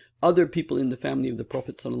that, other people in the family of the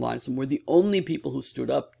Prophet ﷺ were the only people who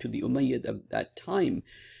stood up to the Umayyad of that time.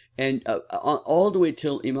 And all the way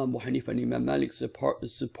till Imam Abu Hanifa and Imam Malik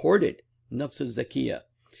supported Nafs al-Zakiyah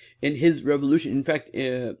in his revolution. In fact,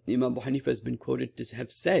 Imam Abu Hanifa has been quoted to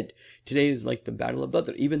have said, today is like the Battle of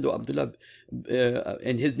Badr, even though Abdullah,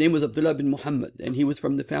 and his name was Abdullah bin Muhammad, and he was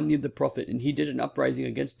from the family of the Prophet, and he did an uprising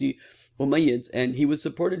against the Umayyads, and he was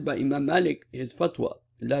supported by Imam Malik, his fatwa,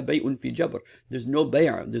 La bay'un fi jabr. There's no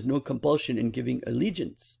bay'ah, there's no compulsion in giving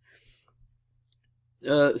allegiance.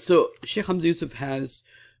 So Sheikh Hamza Yusuf has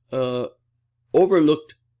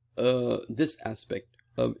overlooked this aspect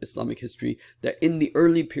of Islamic history, that in the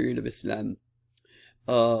early period of Islam,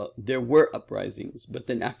 there were uprisings, but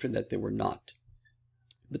then after that there were not.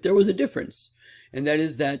 But there was a difference, and that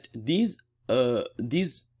is that these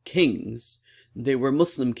kings, they were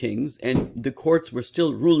Muslim kings, and the courts were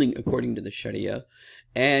still ruling according to the Sharia,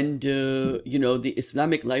 and the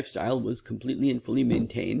Islamic lifestyle was completely and fully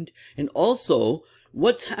maintained, and also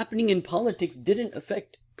what's happening in politics didn't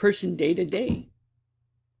affect person day to day.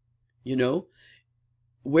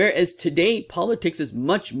 Whereas today, politics is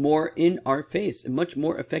much more in our face and much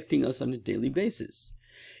more affecting us on a daily basis.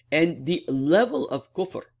 And the level of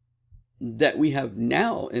kufr that we have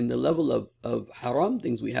now, and the level of haram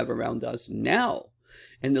things we have around us now,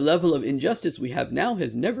 and the level of injustice we have now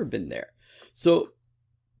has never been there. So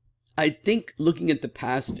I think looking at the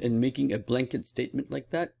past and making a blanket statement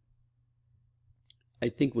like that, I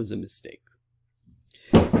think was a mistake.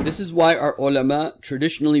 This is why our ulama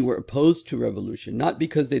traditionally were opposed to revolution, not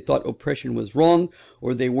because they thought oppression was wrong,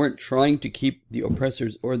 or they weren't trying to keep the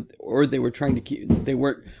oppressors, or they were trying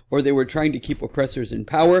to keep oppressors in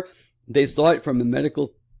power. They saw it from a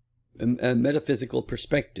metaphysical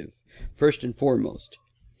perspective, first and foremost,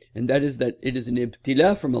 and that is that it is an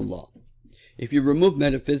ibtila from Allah. If you remove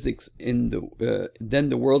metaphysics then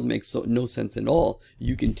the world makes no sense at all.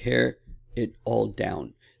 You can tear it all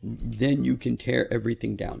down. Then you can tear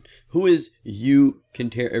everything down. Who is you can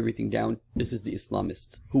tear everything down? This is the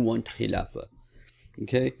Islamists who want Khilafah.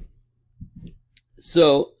 Okay?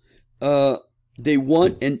 So, they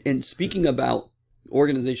want, and speaking about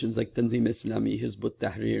organizations like Tanzim Islami, Hizb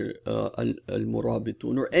ut-Tahrir,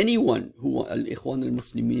 Al-Murabitun, or anyone who want Al-Ikhwan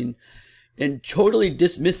al-Muslimin, and totally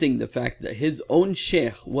dismissing the fact that his own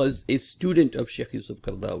Sheikh was a student of Sheikh Yusuf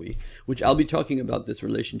Qaradawi, which I'll be talking about this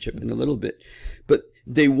relationship in a little bit. But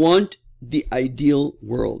they want the ideal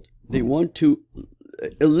world. They want to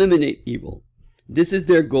eliminate evil. This is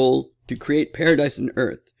their goal, to create paradise on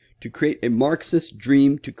earth, to create a Marxist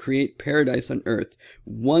dream, to create paradise on earth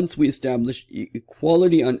once we establish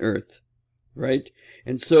equality on earth, right?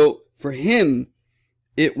 And so for him,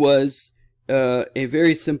 it was a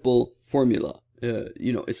very simple formula.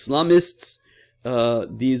 Islamists,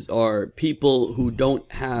 these are people who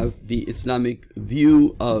don't have the Islamic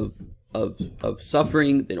view of of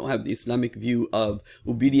suffering. They don't have the Islamic view of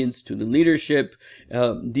obedience to the leadership.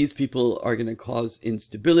 These people are going to cause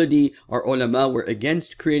instability. Our ulama were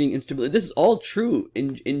against creating instability. This is all true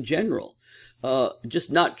in general.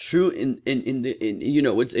 Just not true in you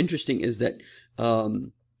know, what's interesting is that,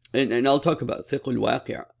 and I'll talk about fiqh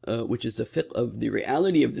al-waqi', which is the fiqh of the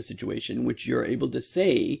reality of the situation, which you're able to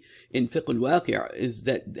say in fiqh al-waqi' is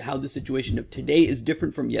that how the situation of today is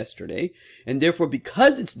different from yesterday, and therefore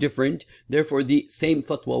because it's different, therefore the same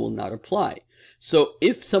fatwa will not apply. So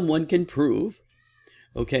if someone can prove,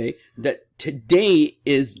 okay, that today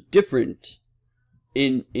is different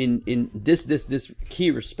in this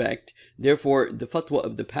key respect, therefore the fatwa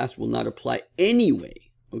of the past will not apply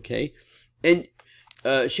anyway, okay? And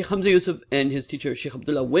Sheikh Hamza Yusuf and his teacher Sheikh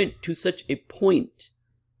Abdullah went to such a point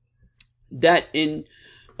that in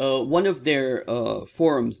one of their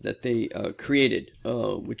forums that they created,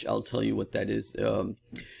 which I'll tell you what that is,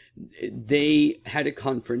 they had a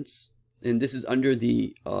conference, and this is under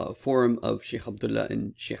the forum of Sheikh Abdullah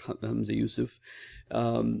and Sheikh Hamza Yusuf.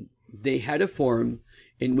 They had a forum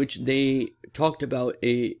in which they talked about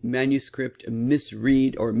a manuscript, a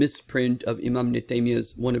misread or misprint of Imam Ibn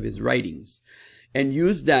Taymiyyah's, one of his writings, and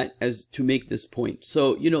used that as to make this point.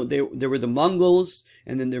 So, you know, there were the Mongols,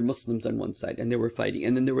 and then there were Muslims on one side, and they were fighting.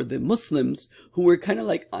 And then there were the Muslims who were kind of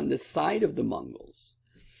like on the side of the Mongols.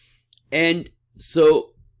 And so,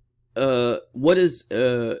 so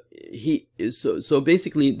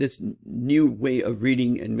basically this new way of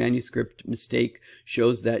reading and manuscript mistake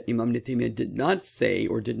shows that Imam Ibn Taymiyyah did not say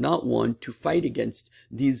or did not want to fight against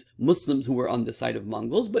these Muslims who were on the side of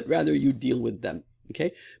Mongols, but rather you deal with them.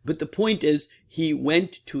 Okay, but the point is, he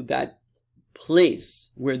went to that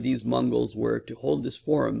place where these Mongols were to hold this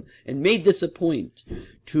forum and made this a point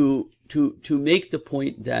to make the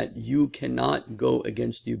point that you cannot go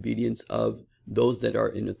against the obedience of those that are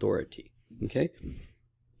in authority. Okay,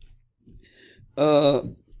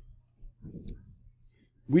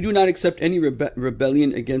 we do not accept any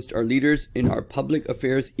rebellion against our leaders in our public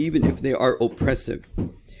affairs, even if they are oppressive.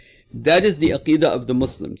 That is the aqidah of the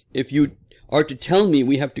Muslims. If you are to tell me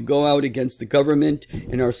we have to go out against the government,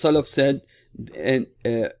 and our Salaf said, and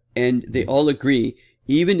they all agree,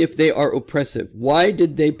 even if they are oppressive. Why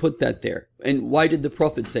did they put that there? And why did the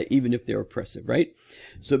Prophet say, even if they're oppressive, right?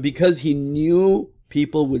 So because he knew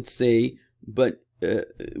people would say, but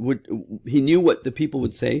he knew what the people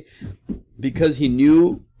would say, because he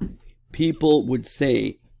knew people would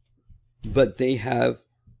say, but they have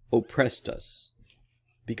oppressed us.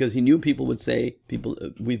 Because he knew people would say,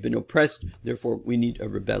 we've been oppressed, therefore we need a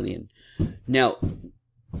rebellion. Now,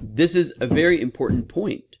 this is a very important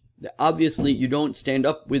point. That obviously, you don't stand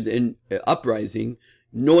up with an uprising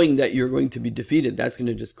knowing that you're going to be defeated. That's going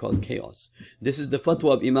to just cause chaos. This is the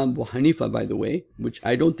fatwa of Imam Abu Hanifa, by the way, which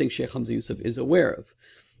I don't think Sheikh Hamza Yusuf is aware of.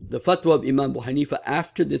 The fatwa of Imam Abu Hanifa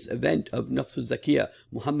after this event of Nafsul Zakiyah,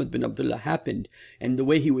 Muhammad bin Abdullah happened, and the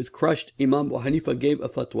way he was crushed, Imam Abu Hanifa gave a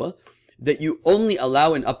fatwa that you only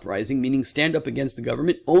allow an uprising, meaning stand up against the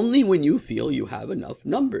government, only when you feel you have enough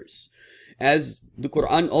numbers. As the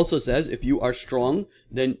Quran also says, if you are strong,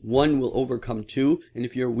 then 1 will overcome 2, and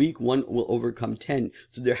if you're weak, 1 will overcome 10.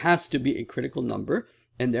 So there has to be a critical number,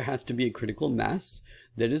 and there has to be a critical mass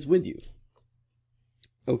that is with you.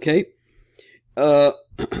 Okay? And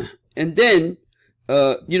then,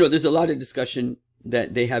 you know, there's a lot of discussion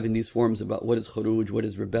that they have in these forums about what is khuruj, what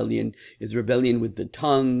is rebellion. Is rebellion with the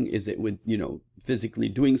tongue? Is it with, you know, physically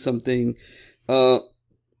doing something? And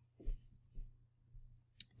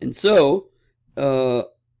so, the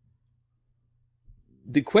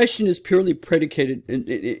question is purely predicated,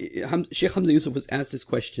 Sheikh Hamza Yusuf was asked this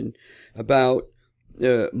question about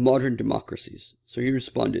modern democracies. So he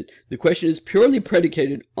responded, the question is purely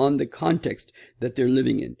predicated on the context that they're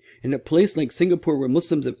living in. In a place like Singapore where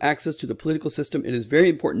Muslims have access to the political system, it is very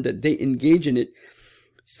important that they engage in it.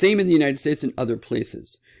 Same in the United States and other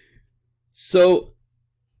places. So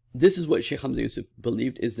this is what Sheikh Hamza Yusuf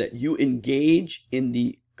believed, is that you engage in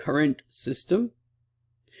the current system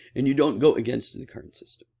and you don't go against the current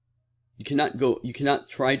system. You cannot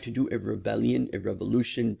try to do a rebellion, a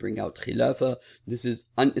revolution, bring out khilafah. This is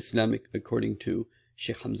un-Islamic according to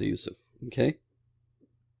Sheikh Hamza Yusuf. Okay?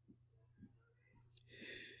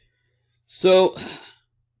 So,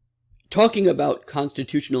 talking about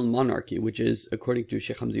constitutional monarchy, which is, according to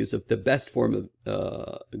Sheikh Hamza Yusuf, the best form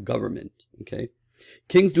of government. Okay?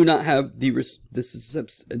 Kings do not have the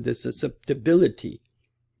susceptibility.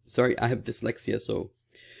 Sorry, I have dyslexia, so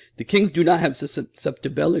the kings do not have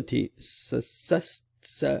susceptibility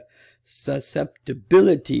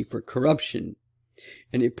for corruption,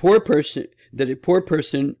 And a poor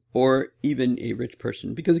person or even a rich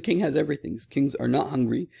person, because a king has everything. Kings are not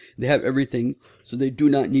hungry. They have everything, so they do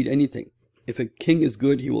not need anything. If a king is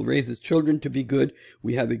good, he will raise his children to be good.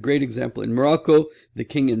 We have a great example in Morocco. The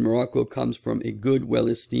king in Morocco comes from a good,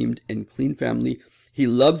 well-esteemed, and clean family. He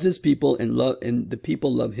loves his people, and the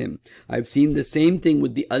people love him. I've seen the same thing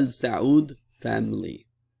with the Al Saud family,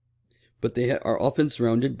 but they are often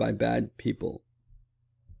surrounded by bad people.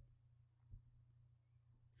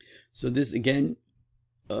 So this again,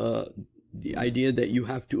 the idea that you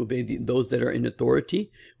have to obey those that are in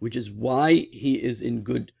authority, which is why he is in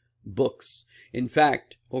good books. In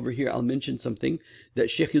fact, over here I'll mention something,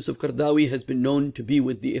 that Sheikh Yusuf Qaradawi has been known to be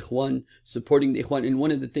with the Ikhwan, supporting the Ikhwan. And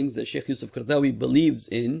one of the things that Sheikh Yusuf Qaradawi believes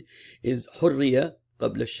in is Hurriya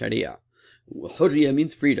qabla Sharia. Hurriya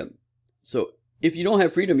means freedom. So if you don't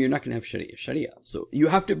have freedom, you're not going to have Sharia. So you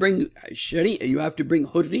have to bring Sharia, you have to bring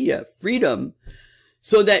Hurriya, freedom,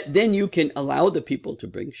 so that then you can allow the people to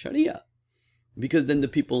bring Sharia, because then the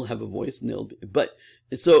people have a voice. And they'll be, but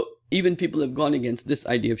so even people have gone against this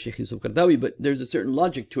idea of Sheikh Yusuf Qaradawi, but there's a certain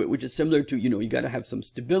logic to it, which is similar to, you got to have some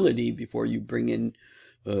stability before you bring in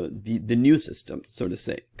the new system, so to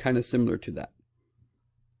say, kind of similar to that.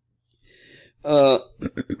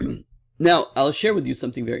 Now, I'll share with you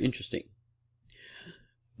something very interesting.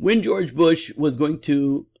 When George Bush was going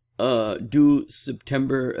to after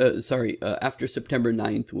September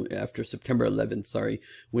 9th, after September 11th, sorry,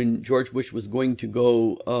 when George Bush was going to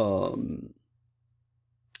go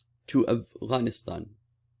to Afghanistan,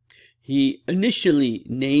 he initially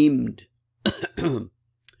named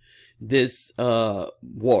this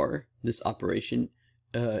war, this operation,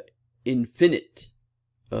 Infinite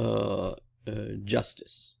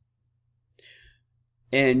Justice.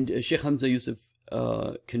 And Sheikh Hamza Yusuf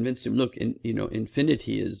convinced him, look,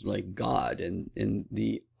 infinity is like God, and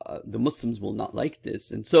the Muslims will not like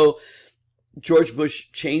this. And so George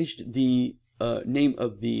Bush changed the name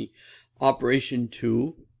of the operation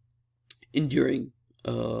to Enduring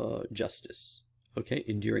Justice. Okay,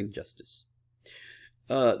 Enduring Justice.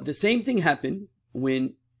 The same thing happened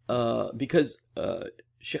when, because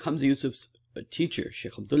Sheikh Hamza Yusuf's teacher,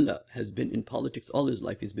 Sheikh Abdullah, has been in politics all his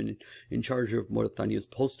life. He's been in charge of Mauritania's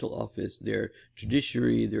postal office, their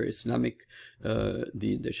judiciary, their Islamic,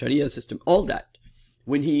 the Sharia system, all that.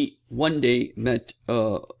 When he one day met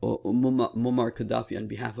Muammar Gaddafi on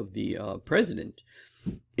behalf of the president,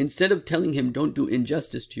 instead of telling him don't do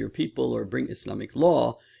injustice to your people or bring Islamic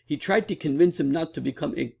law, he tried to convince him not to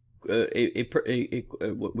become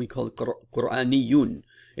what we call Quraniyun,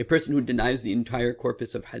 a person who denies the entire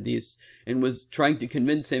corpus of hadith, and was trying to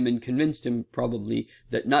convince him, and convinced him probably,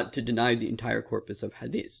 that not to deny the entire corpus of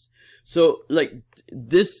hadith. So like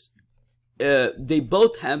this, they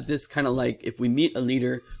both have this kind of like, if we meet a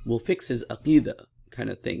leader, we'll fix his aqidah kind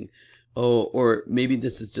of thing. Oh, or maybe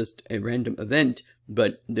this is just a random event,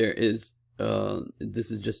 but there is, this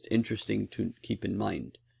is just interesting to keep in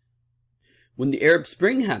mind. When the Arab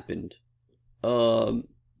Spring happened,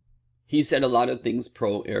 he said a lot of things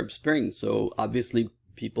pro-Arab Spring, so obviously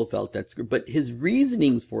people felt that's good. But his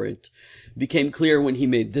reasonings for it became clear when he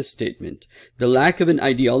made this statement: the lack of an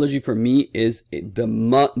ideology for me is the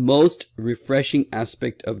most refreshing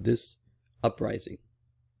aspect of this uprising.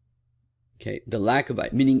 Okay, the lack of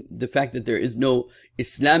it, meaning the fact that there is no,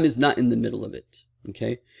 Islam is not in the middle of it.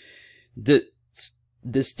 Okay,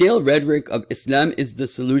 the stale rhetoric of Islam is the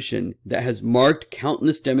solution that has marked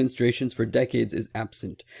countless demonstrations for decades is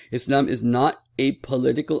absent. Islam is not a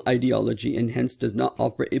political ideology and hence does not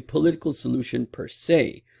offer a political solution per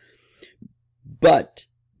se. But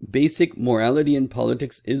basic morality in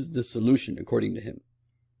politics is the solution, according to him.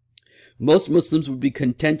 Most Muslims would be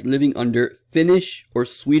content living under Finnish or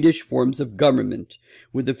Swedish forms of government,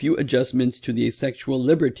 with a few adjustments to the sexual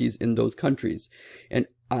liberties in those countries, and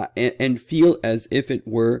feel as if it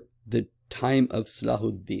were the time of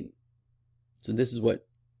Salahuddin. So this is what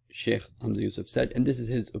Sheikh Hamza Yusuf said, and this is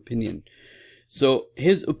his opinion. So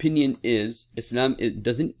his opinion is Islam, it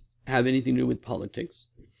doesn't have anything to do with politics,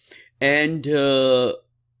 and that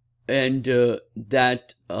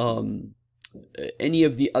any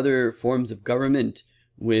of the other forms of government,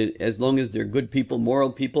 with as long as they're good people,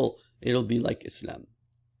 moral people, it'll be like Islam.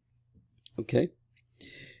 Okay,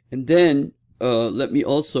 and then let me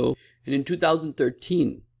also, and in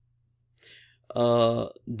 2013,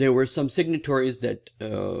 there were some signatories that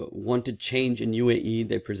wanted change in UAE.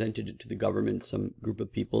 They presented it to the government, some group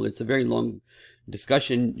of people. It's a very long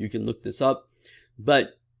discussion. You can look this up.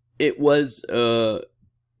 But it was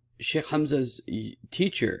Sheikh Hamza's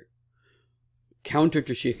teacher, counter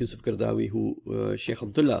to Sheikh Yusuf Qaradawi, who Sheikh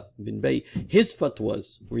Abdullah bin Bayyah, his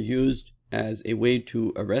fatwas were used as a way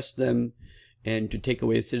to arrest them and to take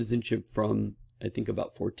away citizenship from, I think,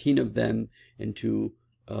 about 14 of them, and to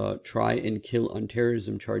try and kill on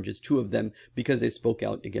terrorism charges 2 of them because they spoke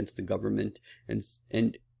out against the government.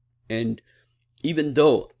 And even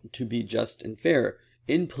though, to be just and fair,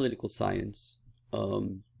 in political science,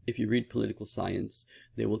 if you read political science,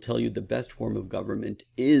 they will tell you the best form of government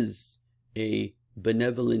is a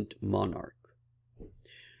benevolent monarch.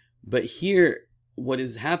 But here, what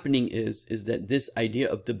is happening is that this idea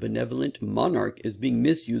of the benevolent monarch is being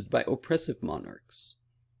misused by oppressive monarchs.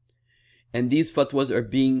 And these fatwas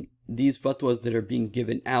that are being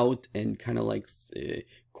given out and kind of like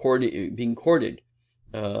being courted,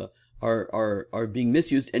 are being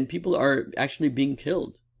misused, and people are actually being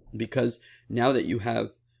killed, because now that you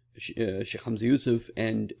have Sheikh Hamza Yusuf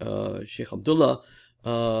and Sheikh Abdullah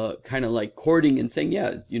kind of like courting and saying,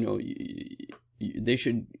 yeah, you know, they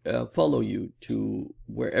should follow you to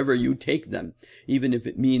wherever you take them, even if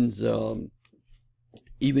it means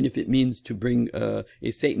to bring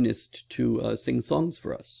a Satanist to sing songs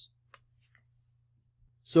for us.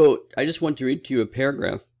 So I just want to read to you a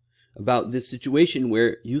paragraph about this situation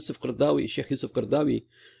where Sheikh Yusuf Qaradawi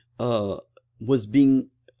was being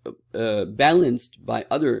balanced by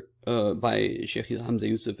Sheikh Hamza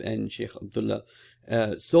Yusuf and Sheikh Abdullah,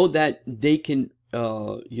 so that they can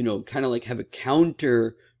you know, kind of like have a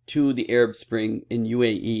counter to the Arab Spring in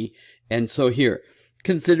UAE. And so here,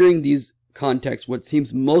 considering these contexts, what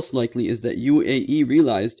seems most likely is that UAE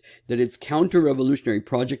realized that its counter-revolutionary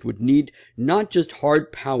project would need not just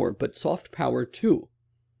hard power, but soft power too,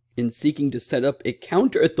 in seeking to set up a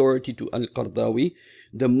counter-authority to Al-Qaradawi,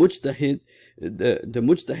 the mujtahid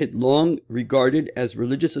long regarded as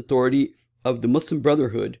religious authority of the Muslim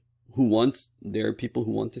Brotherhood, there are people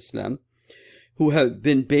who want Islam, who have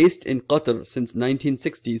been based in Qatar since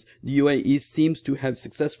 1960s. The UAE seems to have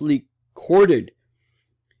successfully courted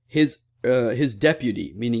his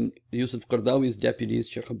deputy, meaning Yusuf Qaradawi's deputies,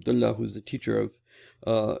 Sheikh Abdullah, who's the teacher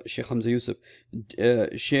of Sheikh Hamza Yusuf,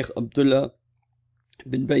 Sheikh Abdullah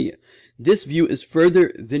bin Bayyah. This view is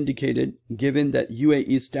further vindicated given that UAE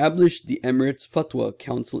established the Emirates Fatwa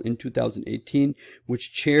Council in 2018,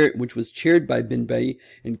 which was chaired by bin Bayyah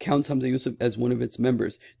and counts Hamza Yusuf as one of its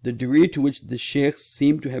members. The degree to which the sheikhs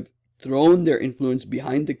seem to have thrown their influence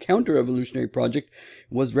behind the counter-revolutionary project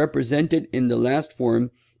was represented in the last forum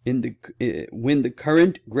when the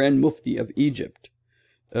current Grand Mufti of Egypt,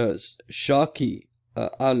 Sheikh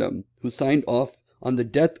Alam, who signed off on the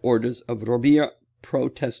death orders of Rabi'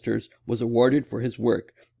 protesters, was awarded for his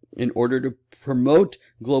work in order to promote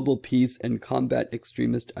global peace and combat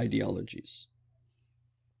extremist ideologies.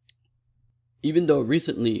 Even though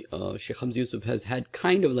recently Sheikh Hamza Yusuf has had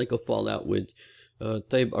kind of like a fallout with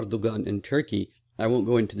Tayyip Erdogan in Turkey, I won't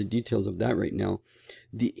go into the details of that right now.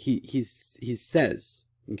 He says,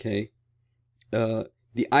 okay,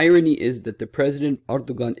 the irony is that the President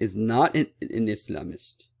Erdogan is not an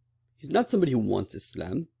Islamist. He's not somebody who wants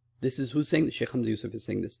Islam. This is who's saying that. Sheikh Hamza Yusuf is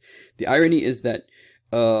saying this. The irony is that,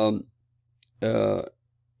 you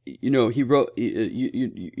know, he wrote,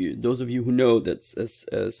 those of you who know that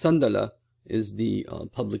Sandala is the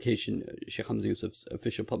publication, Sheikh Hamza Yusuf's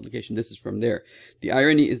official publication. This is from there. The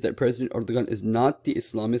irony is that President Erdogan is not the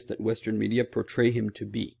Islamist that Western media portray him to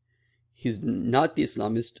be. He's not the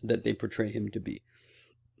Islamist that they portray him to be.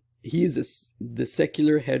 He is the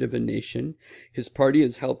secular head of a nation. His party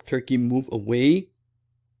has helped Turkey move away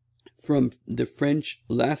from the French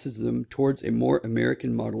laicism towards a more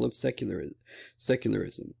American model of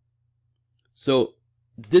secularism. So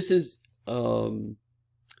this is,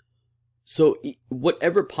 so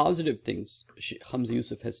whatever positive things Hamza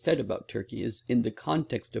Yusuf has said about Turkey is in the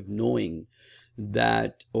context of knowing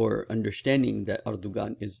that, or understanding that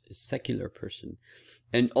Erdogan is a secular person.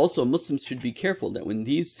 And also Muslims should be careful that when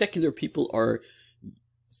these secular people are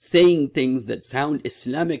saying things that sound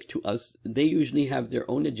Islamic to us, they usually have their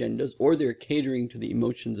own agendas, or they're catering to the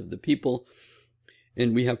emotions of the people,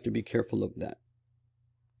 and we have to be careful of that.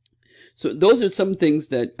 So those are some things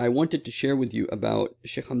that I wanted to share with you about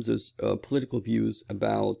Sheikh Hamza's political views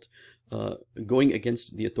about going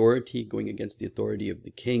against the authority, going against the authority of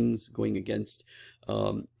the kings, going against,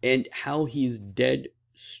 and how he's dead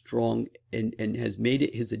strong and has made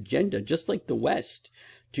it his agenda, just like the West,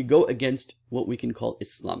 to go against what we can call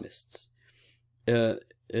Islamists,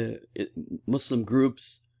 Muslim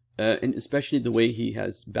groups, and especially the way he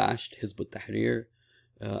has bashed Hizb ut-Tahrir.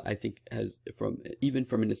 I think even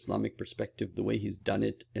from an Islamic perspective, the way he's done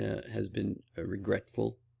it has been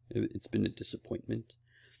regretful. It's been a disappointment.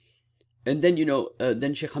 And then, you know,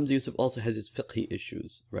 then Sheikh Hamza Yusuf also has his fiqhi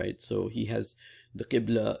issues, right? So he has the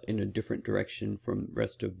qibla in a different direction from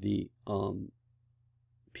rest of the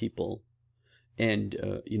people. And,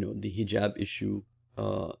 you know, the hijab issue,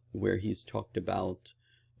 where he's talked about,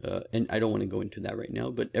 and I don't want to go into that right now,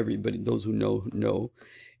 but everybody, those who know.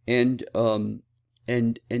 And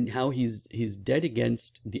how he's dead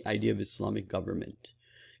against the idea of Islamic government,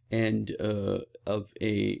 and of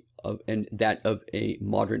a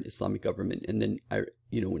modern Islamic government. And then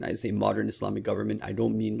you know, when I say modern Islamic government, I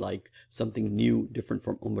don't mean like something new, different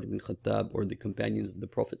from Omar ibn Khattab or the companions of the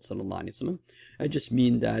Prophet sallallahu alaihi wasallam. I just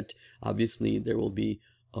mean that obviously there will be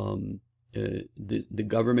the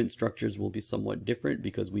government structures will be somewhat different,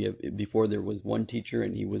 because before there was one teacher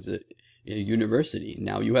and he was a university.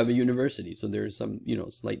 Now you have a university, so there's some, you know,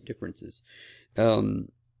 slight differences.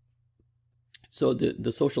 So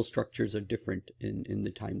the social structures are different in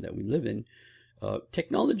the time that we live in.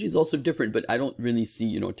 Technology is also different, but I don't really see,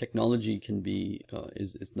 you know, technology can be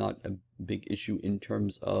is not a big issue in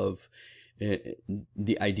terms of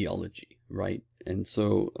the ideology, right? And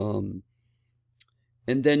so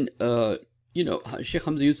and then you know, Sheikh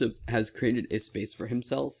Hamza Yusuf has created a space for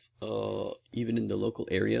himself, even in the local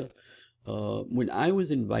area. When I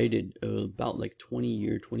was invited about like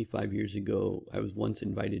 25 years ago, I was once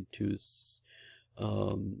invited to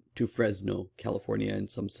Fresno, California, in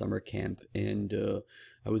some summer camp, and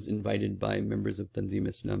I was invited by members of Tanzim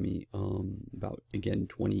Islami about, again,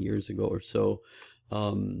 20 years ago or so,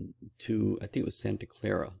 to, I think it was Santa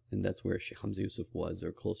Clara, and that's where Sheikh Hamza Yusuf was,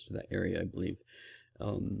 or close to that area, I believe.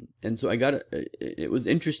 And so it was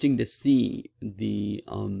interesting to see the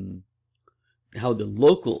how the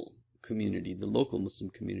local community, the local Muslim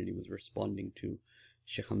community, was responding to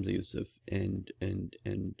Sheikh Hamza Yusuf. And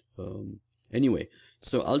anyway,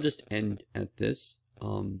 so I'll just end at this.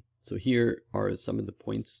 So here are some of the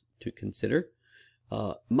points to consider.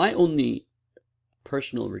 My only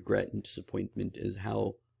personal regret and disappointment is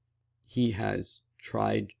how he has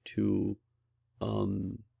tried to,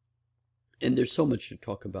 and there's so much to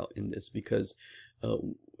talk about in this, because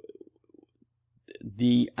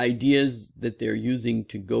the ideas that they're using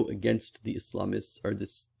to go against the Islamists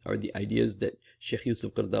are the ideas that Sheikh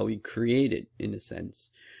Yusuf Qaradawi created, in a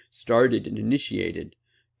sense, started and initiated,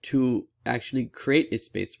 to actually create a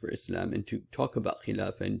space for Islam, and to talk about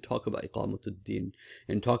Khilafah, and talk about Iqamatuddin,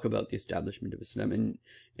 and talk about the establishment of Islam.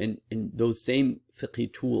 And those same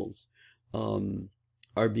fiqhi tools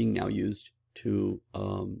are being now used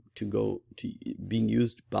being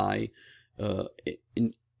used by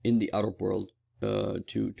in the Arab world,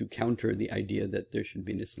 to counter the idea that there should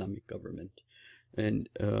be an Islamic government. And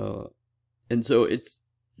so it's,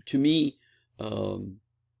 to me,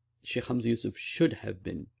 Sheikh Hamza Yusuf should have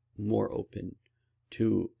been more open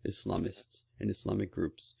to Islamists and Islamic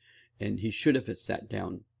groups, and he should have sat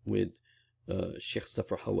down with Sheikh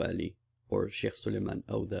Safar Hawali or Sheikh Suleiman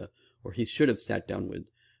Awda, or he should have sat down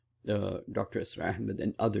with Dr. Isra Ahmed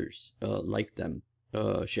and others like them,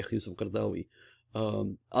 Sheikh Yusuf Qaradawi,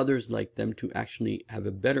 others like them, to actually have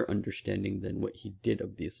a better understanding than what he did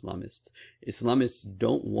of the Islamists. Islamists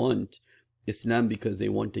don't want Islam because they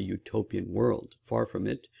want a utopian world. Far from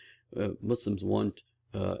it. Muslims want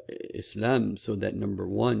Islam so that, number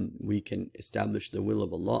one, we can establish the will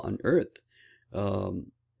of Allah on earth.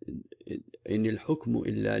 In al-hukmu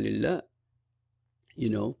illa lillah, you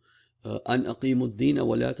know, an aqimu ad-din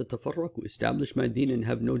wa la tatafarraqu, establish my deen and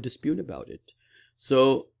have no dispute about it.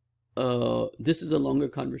 So this is a longer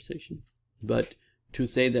conversation, but to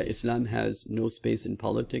say that Islam has no space in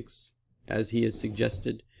politics, as he has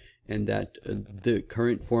suggested, and that the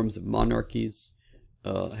current forms of monarchies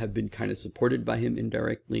have been kind of supported by him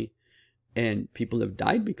indirectly, and people have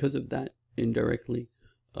died because of that indirectly,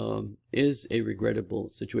 is a regrettable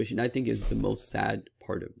situation. I think is the most sad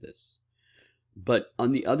part of this. But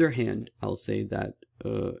on the other hand, I'll say that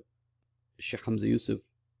Sheikh Hamza Yusuf,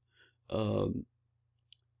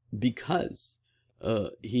 because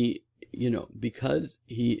he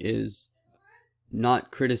is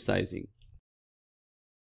not criticizing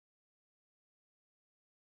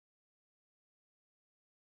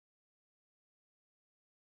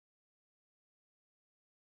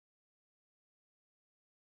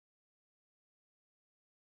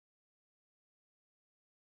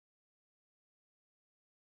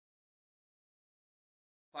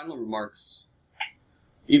final remarks,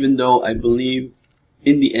 even though I believe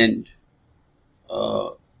in the end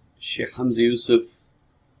Sheikh Hamza Yusuf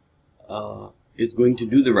is going to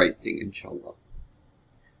do the right thing, inshallah.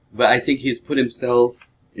 But I think he's put himself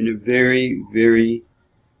in a very, very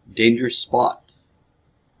dangerous spot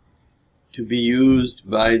to be used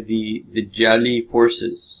by the Jali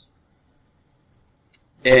forces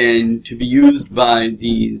and to be used by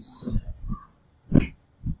these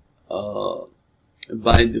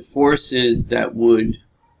by the forces that would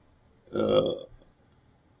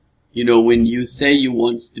you know, when you say you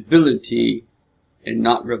want stability and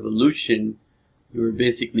not revolution, you're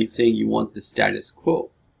basically saying you want the status quo.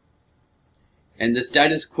 And the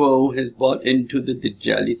status quo has bought into the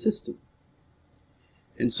Dajjali system.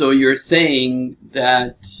 And so you're saying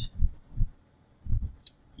that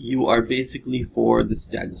you are basically for the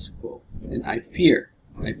status quo. And I fear.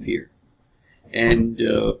 And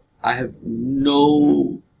I have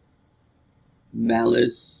no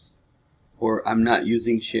malice, or I'm not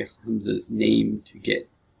using Sheikh Hamza's name to get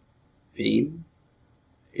fame.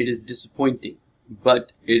 It is disappointing,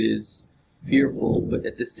 but it is fearful. But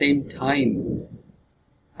at the same time,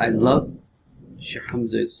 I love Sheikh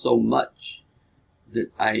Hamza so much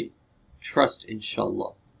that I trust,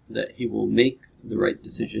 inshallah, that he will make the right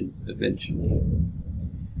decisions eventually.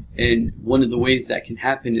 And one of the ways that can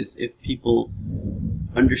happen is if people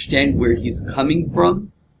understand where he's coming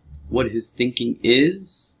from, what his thinking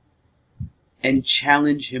is, and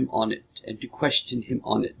challenge him on it, and to question him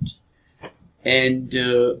on it, and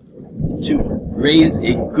to raise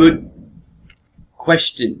a good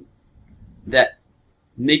question that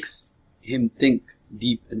makes him think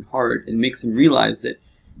deep and hard, and makes him realize that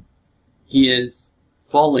he is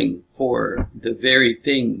falling for the very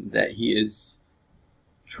thing that he is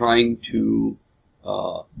trying to,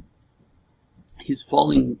 he's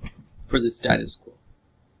falling for the status quo.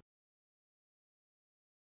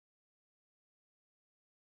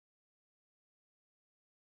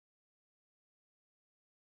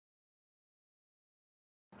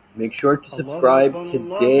 Make sure to subscribe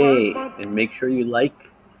today, and make sure you like,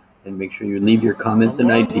 and make sure you leave your comments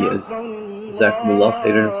and ideas. Jazakumullah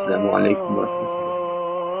khairan. Assalamu alaikum wa rahmatullah.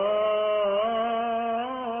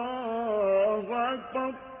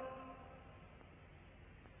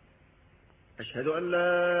 أشهد أن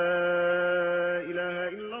لا إله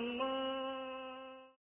إلا الله